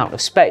enormous amount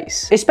of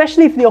space,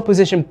 especially if the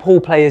opposition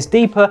pull players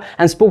deeper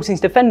and Sporting's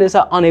defenders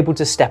are unable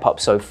to step up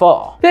so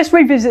far. Let's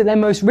revisit their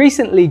most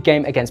recent league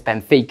game against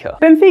Benfica.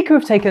 Benfica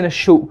have taken a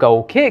short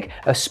goal kick,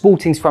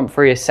 Sporting's front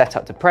three is set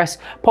up to press.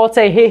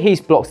 Partey here, he's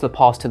blocked the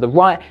pass to the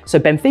right, so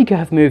Benfica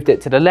have moved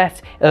it to the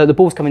left. The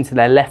ball's coming to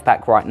their left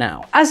back right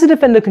now. As the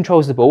defender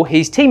controls the ball,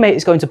 his teammate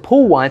is going to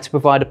pull wide to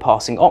provide a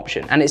passing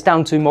option, and it's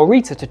down to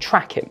Morita to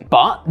track him.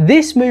 But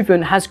this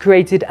movement has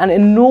created an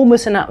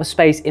enormous amount of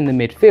space in the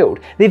midfield,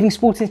 leaving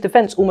Sporting's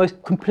defence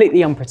almost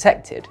completely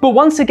unprotected. But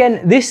once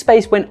again, this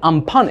space went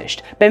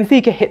unpunished.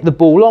 Benfica hit the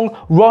ball long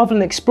rather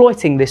than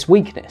exploiting this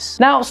weakness.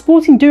 Now,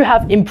 Sporting do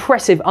have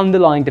impressive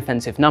underlying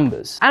defensive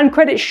numbers, and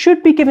credit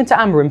should be given to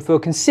Amorim for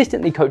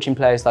consistently coaching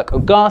players like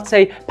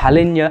Ugarte,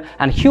 Palhinha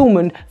and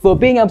Hjulmand for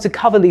being able to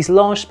cover these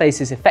large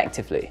spaces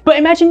effectively. But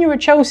imagine you're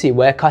at Chelsea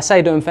where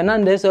Caicedo and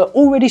Fernandes are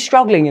already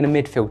struggling in a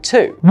midfield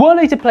too. Were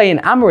they to play in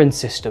Amorim's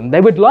system, they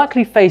would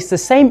likely face the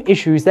same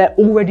issues they're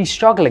already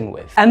struggling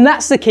with. And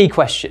that's the key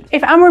question.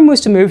 If Amorim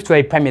was to move to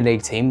a Premier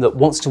League team that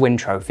wants to win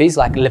trophies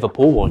like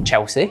Liverpool or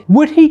Chelsea,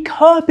 would he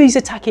curb his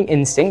attacking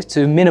instincts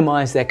to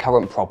minimise their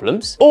current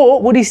problems?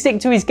 Or would he stick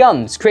to his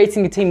guns,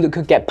 creating a team that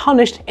could get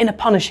punished in a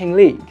punishing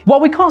league? While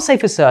we can't say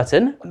for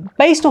certain,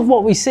 based off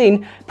what we've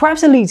seen,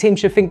 perhaps a league team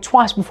should think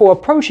twice before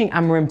approaching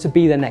Amorim to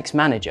be their next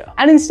manager.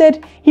 And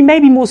instead, he may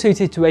be more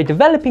suited to a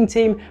developing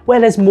team where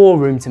there's more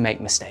room to make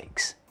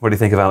mistakes. What do you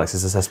think of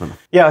Alex's assessment?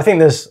 Yeah, I think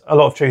there's a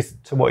lot of truth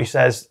to what he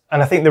says.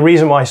 And I think the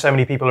reason why so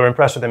many people are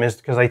impressed with him is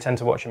because they tend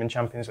to watch him in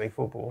Champions League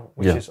football,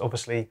 which is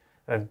obviously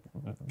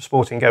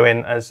Sporting go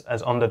in as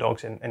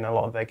underdogs in a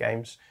lot of their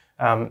games.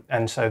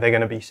 And so they're going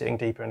to be sitting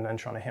deeper and then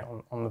trying to hit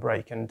on the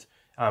break. And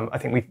I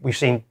think we've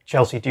seen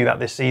Chelsea do that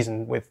this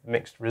season with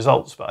mixed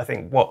results. But I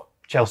think what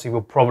Chelsea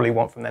will probably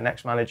want from their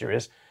next manager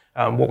is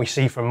what we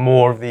see from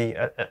more of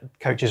the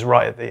coaches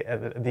right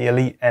at the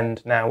elite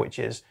end now, which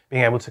is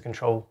being able to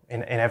control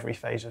in every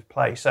phase of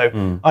play.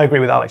 So I agree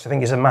with Alex. I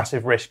think it's a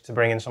massive risk to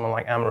bring in someone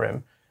like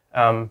Amorim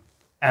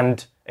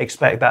and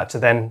expect that to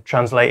then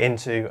translate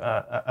into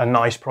a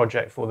nice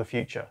project for the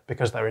future,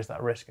 because there is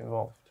that risk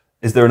involved.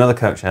 Is there another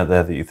coach out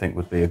there that you think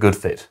would be a good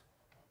fit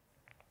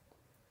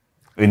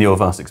in your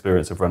vast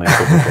experience of running a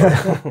football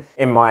club?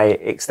 In my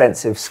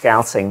extensive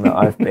scouting that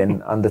I've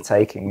been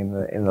undertaking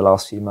in the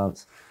last few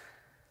months,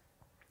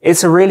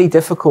 it's a really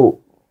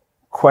difficult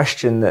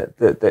question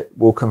that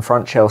will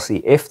confront Chelsea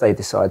if they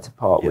decide to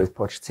part with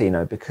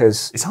Pochettino,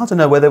 because it's hard to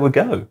know where they would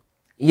go.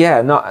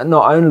 Yeah, not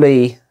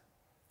only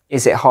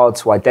is it hard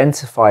to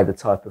identify the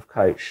type of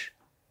coach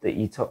that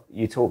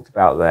you talked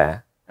about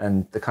there,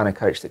 and the kind of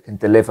coach that can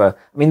deliver.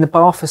 I mean, the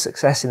bar for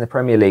success in the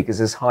Premier League is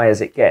as high as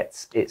it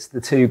gets. It's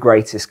the two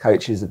greatest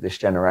coaches of this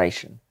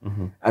generation.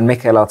 And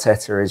Mikel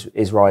Arteta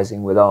is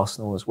rising with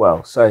Arsenal as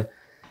well. So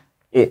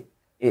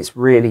it's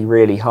really,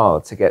 really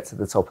hard to get to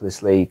the top of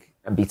this league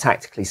and be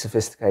tactically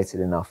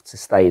sophisticated enough to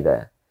stay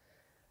there.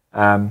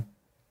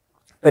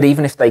 But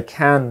even if they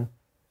can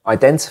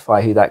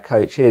identify who that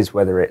coach is,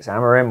 whether it's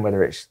Amorim,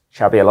 whether it's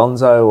Xabi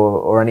Alonso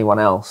or anyone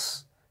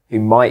else who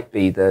might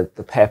be the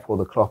Pep or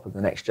the Klopp of the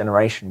next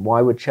generation,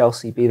 why would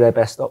Chelsea be their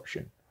best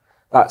option?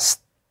 That's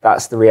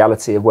the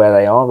reality of where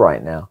they are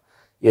right now.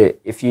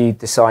 If you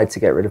decide to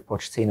get rid of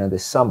Pochettino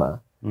this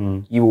summer,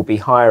 you will be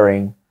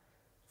hiring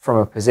from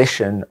a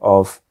position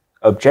of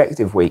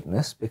objective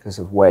weakness because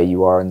of where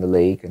you are in the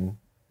league and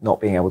not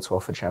being able to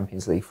offer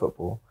Champions League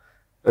football,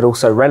 but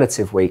also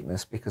relative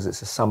weakness because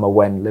it's a summer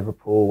when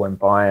Liverpool, when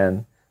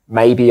Bayern,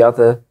 maybe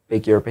other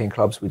big European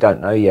clubs, we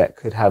don't know yet,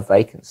 could have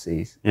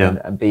vacancies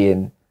and be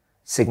in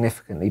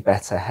significantly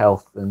better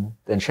health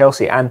than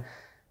Chelsea. And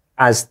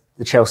as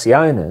the Chelsea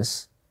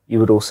owners, you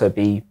would also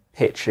be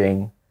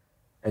pitching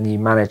a new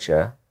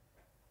manager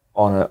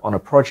on a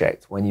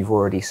project when you've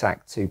already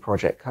sacked 2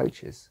 project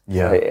coaches.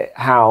 So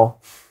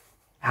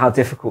how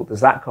difficult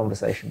does that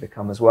conversation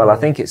become as well? I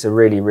think it's a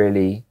really,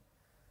 really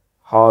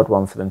hard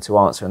one for them to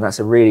answer, and that's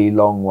a really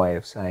long way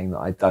of saying that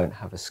I don't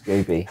have a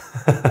Scooby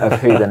of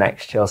who the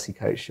next Chelsea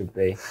coach should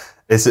be.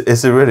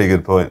 It's a really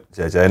good point,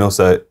 JJ, and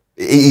also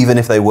even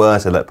if they were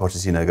to let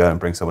Pochettino go and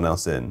bring someone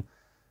else in,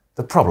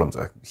 the problems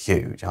are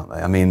huge, aren't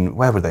they? I mean,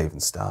 where would they even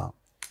start?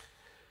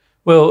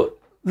 Well,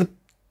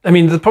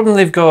 the problem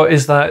they've got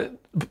is that,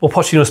 well,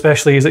 Pochettino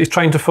especially, is that he's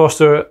trying to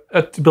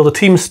to build a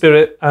team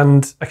spirit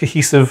and a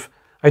cohesive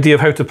idea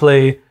of how to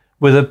play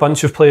with a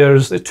bunch of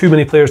players, too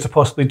many players to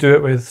possibly do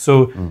it with.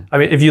 So, I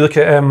mean, if you look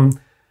at,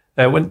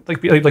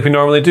 like we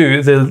normally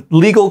do, the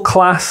legal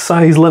class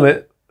size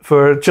limit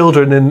for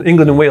children in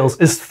England and Wales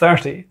is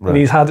 30. Right. And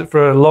he's had it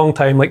for a long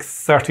time, like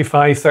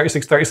 35,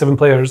 36, 37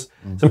 players.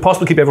 It's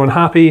impossible to keep everyone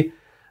happy.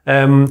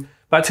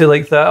 Back to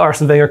like the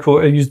Arsene Wenger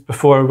quote I used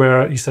before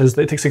where he says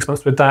that it takes 6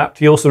 months to adapt.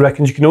 He also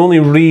reckons you can only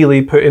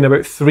really put in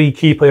about 3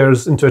 key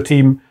players into a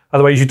team,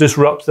 otherwise you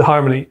disrupt the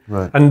harmony.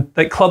 Right. And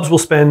like clubs will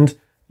spend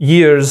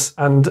years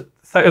and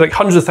like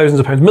hundreds of thousands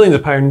of pounds, millions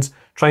of pounds,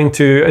 trying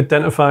to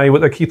identify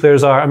what their key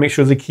players are and make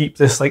sure they keep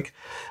this like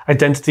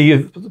identity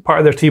of part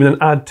of their team and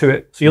then add to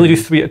it. So you only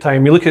do 3 at a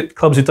time. You look at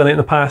clubs who've done it in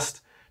the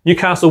past.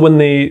 Newcastle, when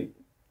they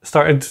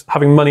started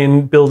having money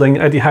in building,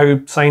 Eddie Howe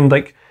signed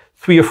like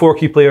 3 or 4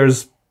 key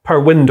players per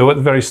window at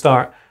the very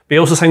start. But he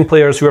also signed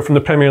players who were from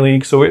the Premier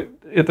League, so it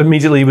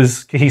immediately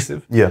was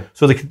cohesive. Yeah.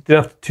 So they didn't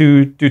have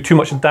to do too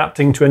much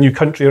adapting to a new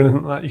country or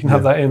anything like that. You can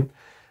have that in.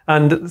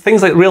 And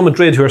things like Real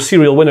Madrid, who are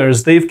serial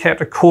winners, they've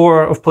kept a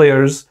core of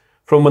players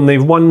from when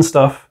they've won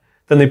stuff.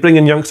 Then they bring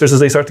in youngsters as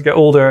they start to get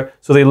older,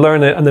 so they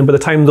learn it. And then by the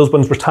time those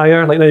ones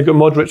retire, like now you've got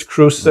Modric,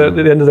 Kroos at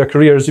the end of their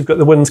careers, you've got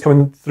the ones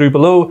coming through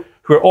below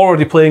who are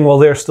already playing while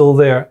they're still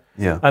there.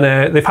 Yeah.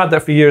 And they've had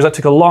that for years. That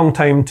took a long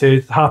time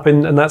to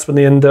happen, and that's when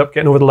they end up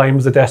getting over the line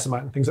with the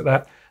Decimat and things like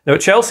that. Now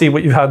at Chelsea,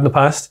 what you've had in the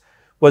past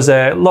was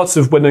lots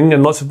of winning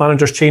and lots of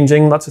managers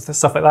changing, lots of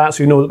stuff like that,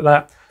 so you know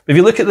that. But if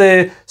you look at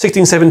the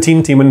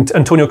 16-17 team when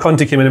Antonio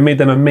Conte came in and made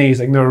them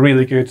amazing, they were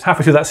really good.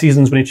 Halfway through that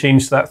season when he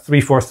changed to that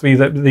 3-4-3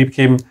 that they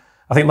became,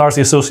 I think,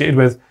 largely associated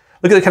with.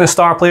 Look at the kind of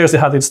star players they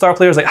had. They had star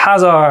players like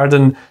Hazard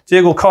and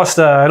Diego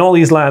Costa and all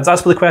these lads.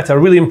 Azpilicueta,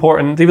 really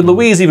important. David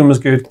Luiz even was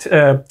good.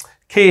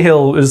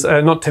 Cahill is,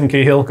 not Tim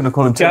Cahill. Going to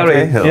call him Gary,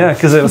 Tim Cahill. Yeah,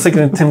 because I was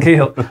thinking of Tim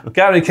Cahill.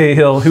 Gary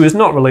Cahill, who is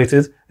not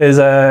related,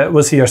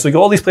 was here. So you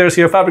got all these players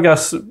here.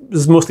 Fabregas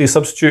is mostly a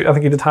substitute. I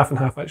think he did half and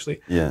half actually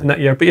in that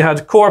year. But you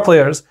had core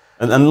players.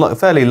 And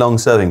fairly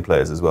long-serving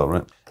players as well,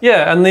 right?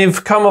 Yeah, and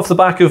they've come off the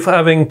back of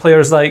having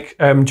players like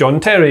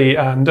John Terry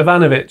and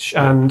Ivanovic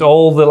and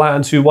all the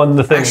lads who won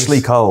the things.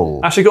 Ashley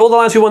Cole, all the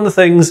lads who won the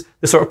things,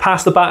 they sort of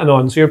passed the baton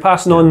on. So you're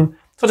passing on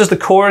It's not just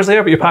the core is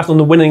there, but you're passing on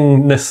the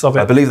winningness of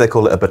it. I believe they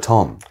call it a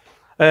baton.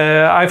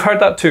 I've heard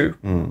that too,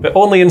 but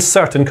only in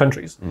certain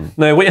countries.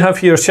 Now, what you have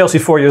here is Chelsea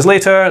 4 years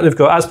later. They've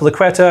got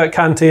Azpilicueta,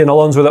 Kante, and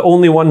Alonso are the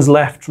only ones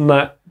left from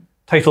that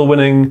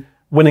title-winning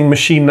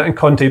machine that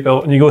Conte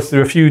built. And you go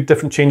through a few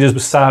different changes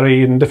with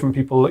Sarri and different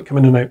people that come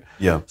in and out.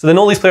 Yeah. So then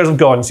all these players have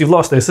gone. So you've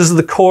lost this. This is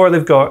the core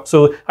they've got.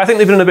 So I think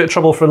they've been in a bit of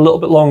trouble for a little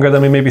bit longer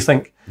than we maybe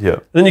think. Yeah.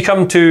 And then you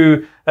come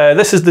to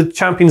this is the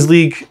Champions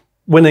League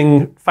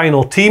winning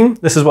final team.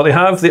 This is what they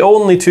have. The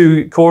only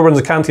two core ones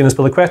are Kante and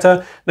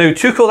Azpilicueta. Now,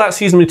 Tuchel that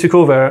season when he took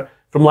over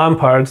from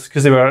Lampard,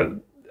 because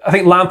I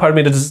think Lampard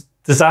made a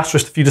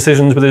disastrous few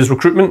decisions with his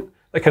recruitment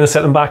that kind of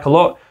set them back a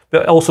lot,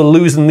 but also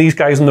losing these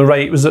guys on the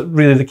right was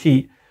really the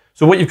key.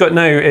 So what you've got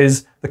now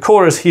is the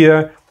core is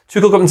here.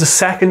 Tuchel got into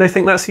second, I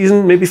think, that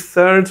season, maybe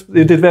third.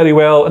 They did very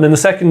well. And then the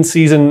second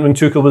season when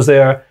Tuchel was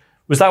there,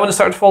 was that when it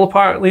started to fall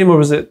apart, Liam, or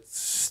was it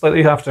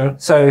slightly after?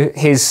 So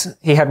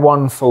he had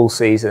one full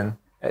season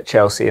at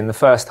Chelsea, and the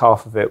first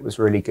half of it was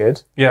really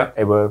good. Yeah.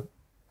 They were,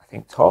 I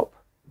think, top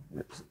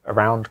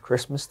around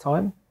Christmas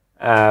time.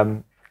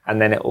 And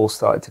then it all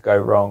started to go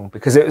wrong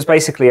because it was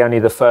basically only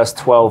the first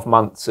 12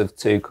 months of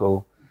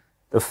Tuchel,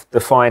 the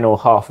final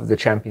half of the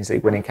Champions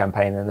League winning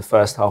campaign and the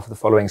first half of the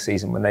following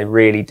season when they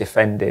really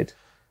defended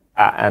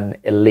at an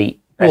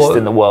elite, best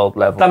in the world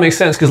level. That makes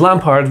sense because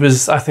Lampard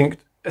was, I think,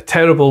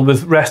 terrible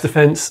with rest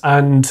defence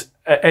and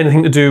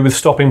anything to do with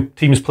stopping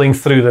teams playing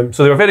through them.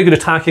 So they were very good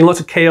attacking,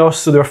 lots of chaos,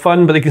 so they were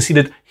fun, but they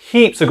conceded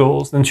heaps of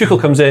goals. Then Tuchel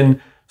comes in,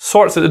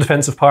 sorts out the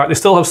defensive part. They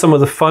still have some of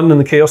the fun and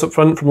the chaos up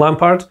front from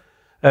Lampard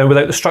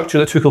without the structure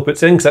that Tuchel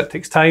puts in, because that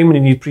takes time and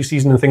you need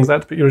pre-season and things like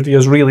that to put your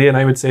ideas really in,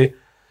 I would say.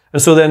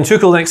 And so then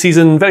Tuchel next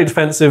season, very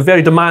defensive,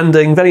 very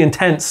demanding, very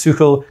intense.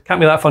 Tuchel can't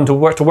be that fun to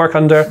work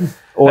under.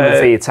 All of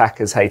the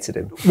attackers hated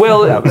him.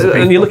 Well,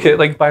 and you look at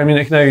like Bayern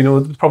Munich now,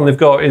 the problem they've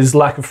got is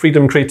lack of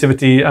freedom,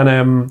 creativity,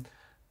 and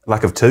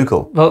lack of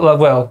Tuchel.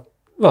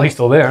 Well, he's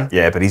still there.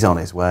 Yeah, but he's on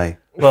his way.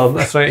 Well,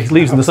 that's right. He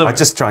leaves in the summer. I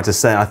just tried to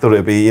say, I thought it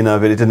would be,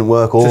 but it didn't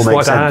work. All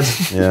makes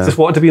sense. Yeah. Just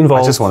wanted to be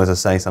involved. I just wanted to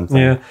say something.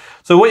 Yeah.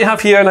 So what you have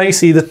here, now you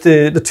see that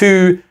the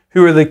two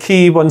who are the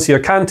key ones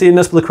here, Kante and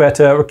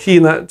Azpilicueta, were key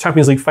in that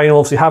Champions League final.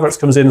 Obviously, Havertz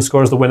comes in and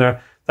scores the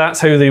winner. That's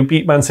how they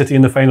beat Man City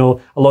in the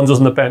final. Alonso's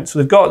on the bench. So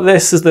they've got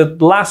this as the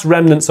last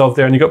remnants of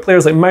there. And you've got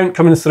players like Mount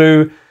coming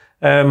through.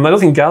 I don't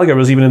think Gallagher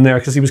was even in there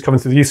because he was coming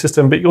through the youth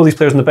system. But all these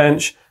players on the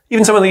bench.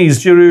 Even some of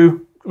these,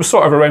 Giroud was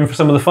sort of around for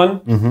some of the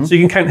fun. So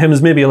you can count him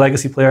as maybe a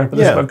legacy player. But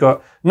this is what I've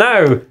got.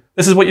 Now,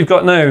 this is what you've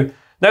got now.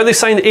 Now they've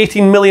signed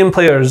 18 million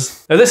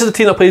players. Now this is a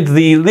team that played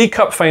the League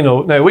Cup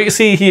final. Now what you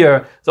see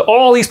here is that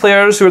all these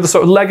players who are the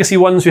sort of legacy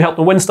ones who helped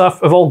them win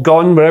stuff have all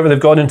gone wherever they've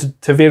gone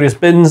into various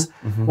bins.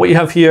 What you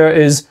have here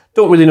is,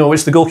 don't really know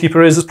which the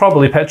goalkeeper is. It's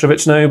probably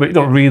Petrovic now, but you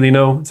don't really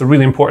know. It's a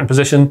really important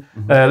position.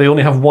 They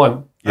only have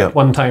one at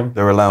one time,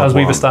 they're allowed as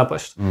we've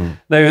established. Now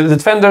the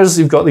defenders,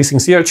 you've got these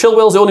things here.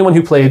 Chilwell's the only one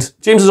who played.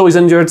 James is always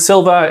injured.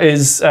 Silva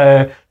is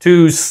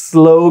too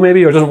slow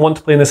maybe, or doesn't want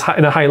to play in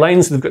a high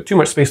line, so they've got too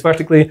much space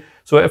vertically,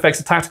 so it affects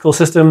the tactical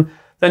system.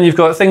 Then you've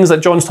got things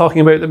that John's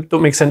talking about that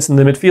don't make sense in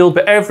the midfield,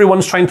 but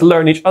everyone's trying to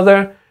learn each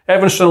other.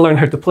 Everyone's trying to learn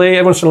how to play.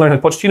 Everyone's trying to learn how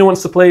Pochettino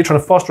wants to play, trying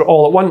to foster it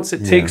all at once.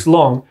 It takes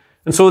long.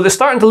 And so they're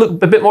starting to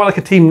look a bit more like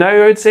a team now,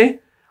 I would say.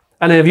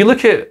 And if you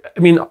look at,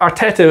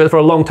 Arteta for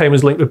a long time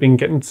was linked with being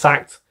getting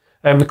sacked.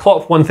 The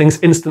Klopp won things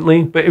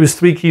instantly, but it was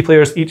 3 key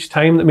players each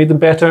time that made them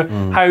better.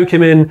 Howe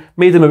came in,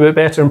 made them a bit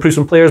better, improved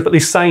some players, but they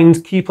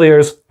signed key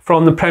players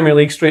from the Premier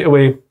League straight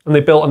away, and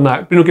they built on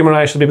that. Bruno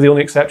Guimaraes should be the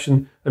only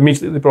exception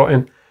immediately they brought in.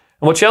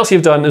 And what Chelsea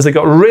have done is they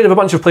got rid of a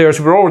bunch of players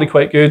who were already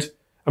quite good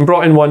and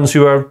brought in ones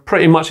who are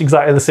pretty much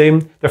exactly the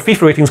same. Their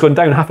FIFA rating's gone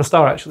down half a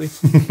star, actually.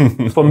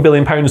 It's £1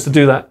 billion to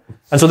do that.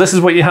 And so this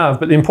is what you have.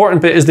 But the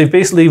important bit is they've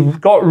basically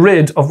got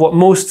rid of what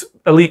most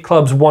elite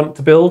clubs want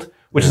to build,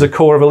 which is a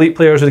core of elite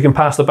players who they can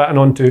pass the baton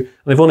on to. And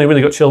they've only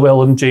really got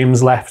Chilwell and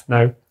James left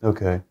now.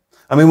 Okay.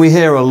 We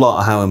hear a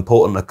lot how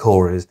important a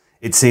core is.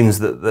 It seems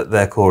that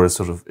their core is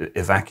sort of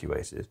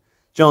evacuated.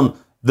 John,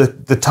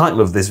 the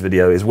title of this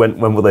video is When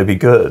Will They Be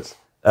Good?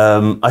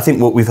 I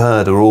think what we've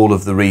heard are all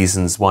of the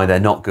reasons why they're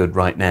not good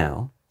right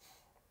now.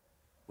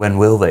 When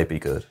will they be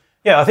good?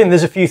 Yeah, I think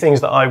there's a few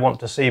things that I want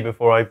to see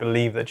before I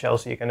believe that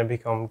Chelsea are going to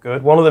become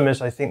good. One of them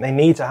is I think they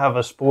need to have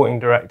a sporting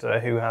director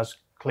who has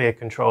clear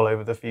control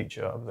over the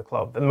future of the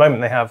club. At the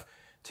moment they have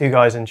 2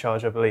 guys in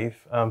charge, I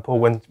believe, Paul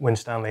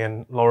Winstanley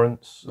and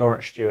Lawrence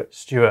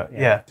Stewart.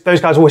 Yeah.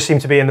 Those guys always seem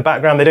to be in the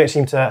background. They don't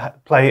seem to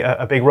play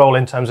a big role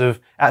in terms of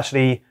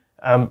actually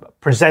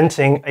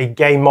presenting a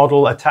game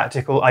model, a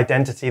tactical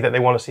identity that they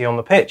want to see on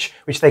the pitch,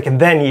 which they can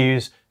then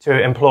use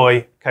to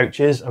employ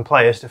coaches and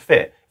players to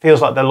fit. Feels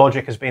like the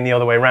logic has been the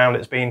other way around.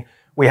 It's been,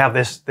 we have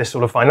this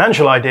sort of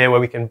financial idea where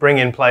we can bring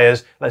in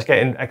players, let's get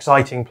in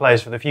exciting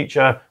players for the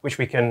future, which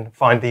we can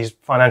find these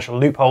financial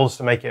loopholes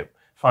to make it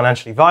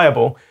financially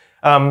viable.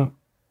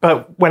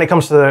 But when it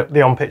comes to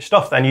the on-pitch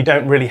stuff, then you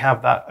don't really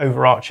have that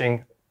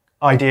overarching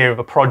idea of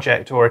a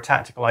project or a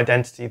tactical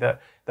identity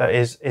that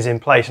is in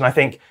place. And I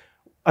think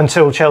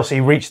until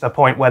Chelsea reach the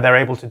point where they're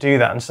able to do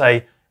that and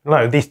say,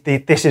 no,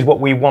 this is what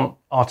we want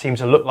our team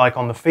to look like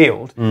on the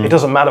field. It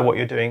doesn't matter what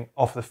you're doing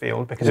off the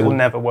field because it will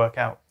never work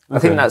out. I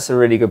think that's a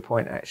really good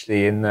point,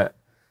 actually, in that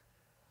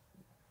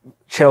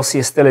Chelsea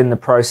is still in the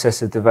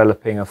process of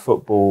developing a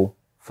football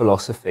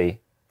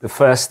philosophy. The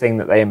first thing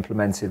that they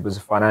implemented was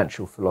a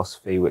financial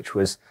philosophy, which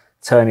was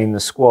turning the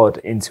squad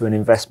into an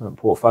investment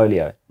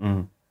portfolio.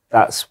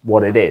 That's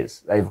what it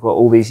is. They've got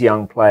all these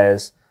young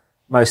players,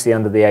 mostly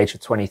under the age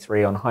of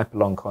 23, on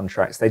hyper-long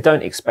contracts. They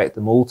don't expect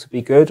them all to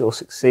be good or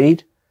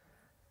succeed,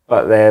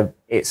 but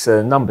it's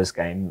a numbers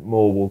game.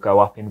 More will go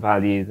up in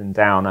value than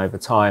down over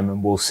time,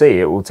 and we'll see.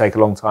 It will take a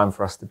long time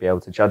for us to be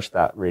able to judge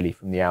that really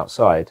from the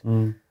outside.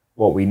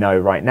 What we know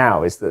right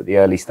now is that the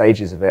early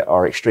stages of it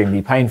are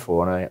extremely painful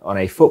on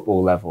a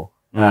football level.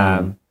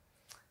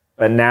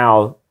 But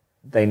now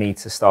they need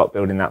to start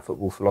building that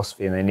football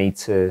philosophy, and they need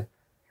to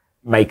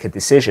make a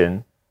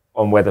decision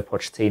on whether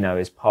Pochettino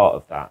is part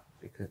of that,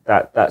 because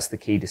that's the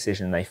key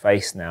decision they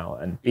face now.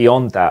 And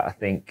beyond that, I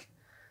think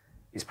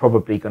it's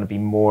probably going to be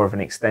more of an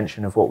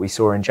extension of what we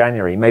saw in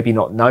January. Maybe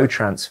not no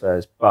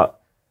transfers, but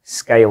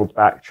scaled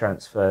back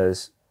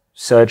transfers,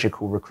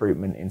 surgical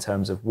recruitment in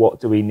terms of what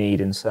do we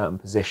need in certain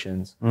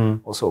positions,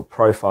 what sort of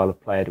profile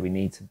of player do we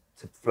need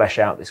to flesh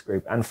out this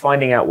group, and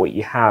finding out what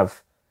you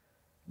have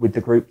with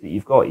the group that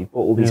you've got. You've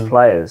bought all these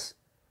players.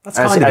 That's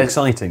kind of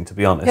exciting, to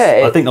be honest.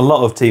 I think a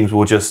lot of teams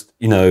will just,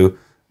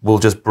 will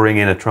just bring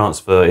in a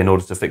transfer in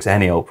order to fix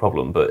any old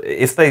problem. But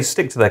if they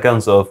stick to their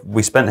guns of,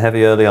 we spent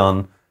heavy early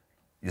on,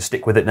 you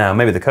stick with it now.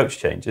 Maybe the coach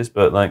changes,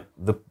 but like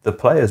the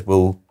players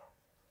will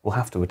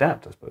have to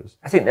adapt, I suppose.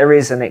 I think there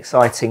is an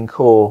exciting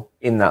core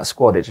in that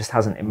squad. It just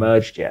hasn't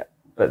emerged yet.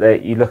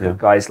 But you look at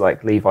guys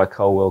like Levi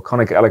Colwill,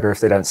 Conor Gallagher if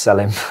they don't sell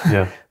him.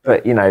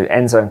 But,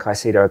 Enzo and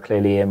Caicedo are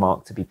clearly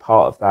earmarked to be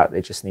part of that.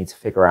 They just need to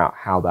figure out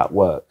how that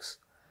works.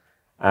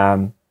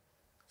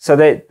 So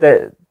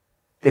the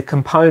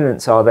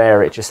components are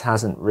there. It just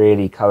hasn't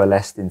really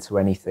coalesced into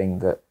anything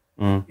that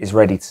is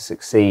ready to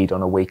succeed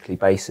on a weekly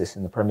basis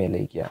in the Premier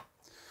League yet.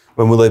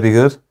 When will they be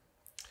good?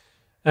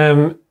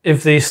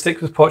 If they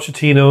stick with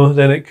Pochettino,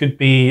 then it could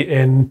be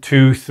in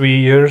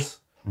 2-3 years.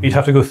 You'd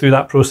have to go through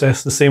that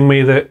process the same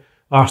way that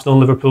Arsenal,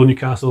 Liverpool,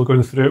 Newcastle are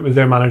going through it with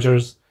their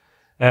managers.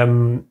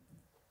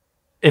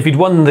 If he'd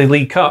won the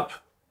League Cup,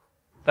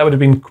 that would have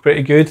been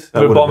pretty good. They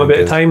would have bought him a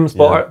bit of time.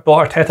 Bought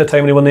Arteta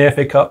time when he won the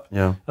FA Cup.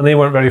 And they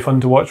weren't very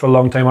fun to watch for a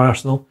long time,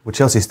 Arsenal. Well,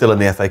 Chelsea's still in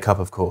the FA Cup,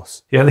 of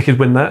course. Yeah, they could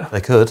win that.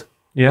 They could.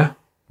 Yeah. I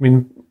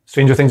mean,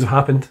 stranger things have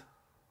happened.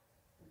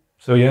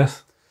 So,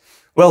 yes.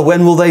 Well,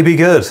 when will they be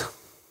good?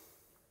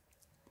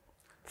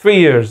 3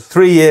 years.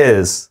 3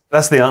 years.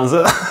 That's the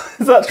answer.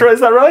 Is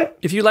that right?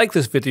 If you like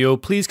this video,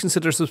 please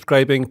consider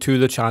subscribing to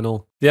the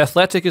channel. The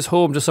Athletic is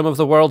home to some of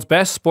the world's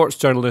best sports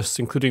journalists,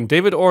 including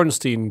David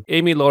Ornstein,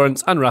 Amy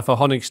Lawrence and Rafa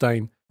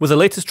Honigstein. With the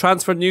latest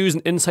transfer news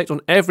and insight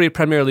on every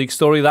Premier League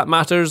story that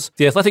matters,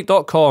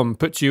 theathletic.com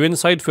puts you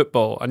inside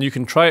football, and you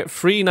can try it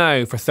free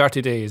now for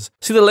 30 days.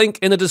 See the link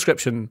in the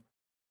description.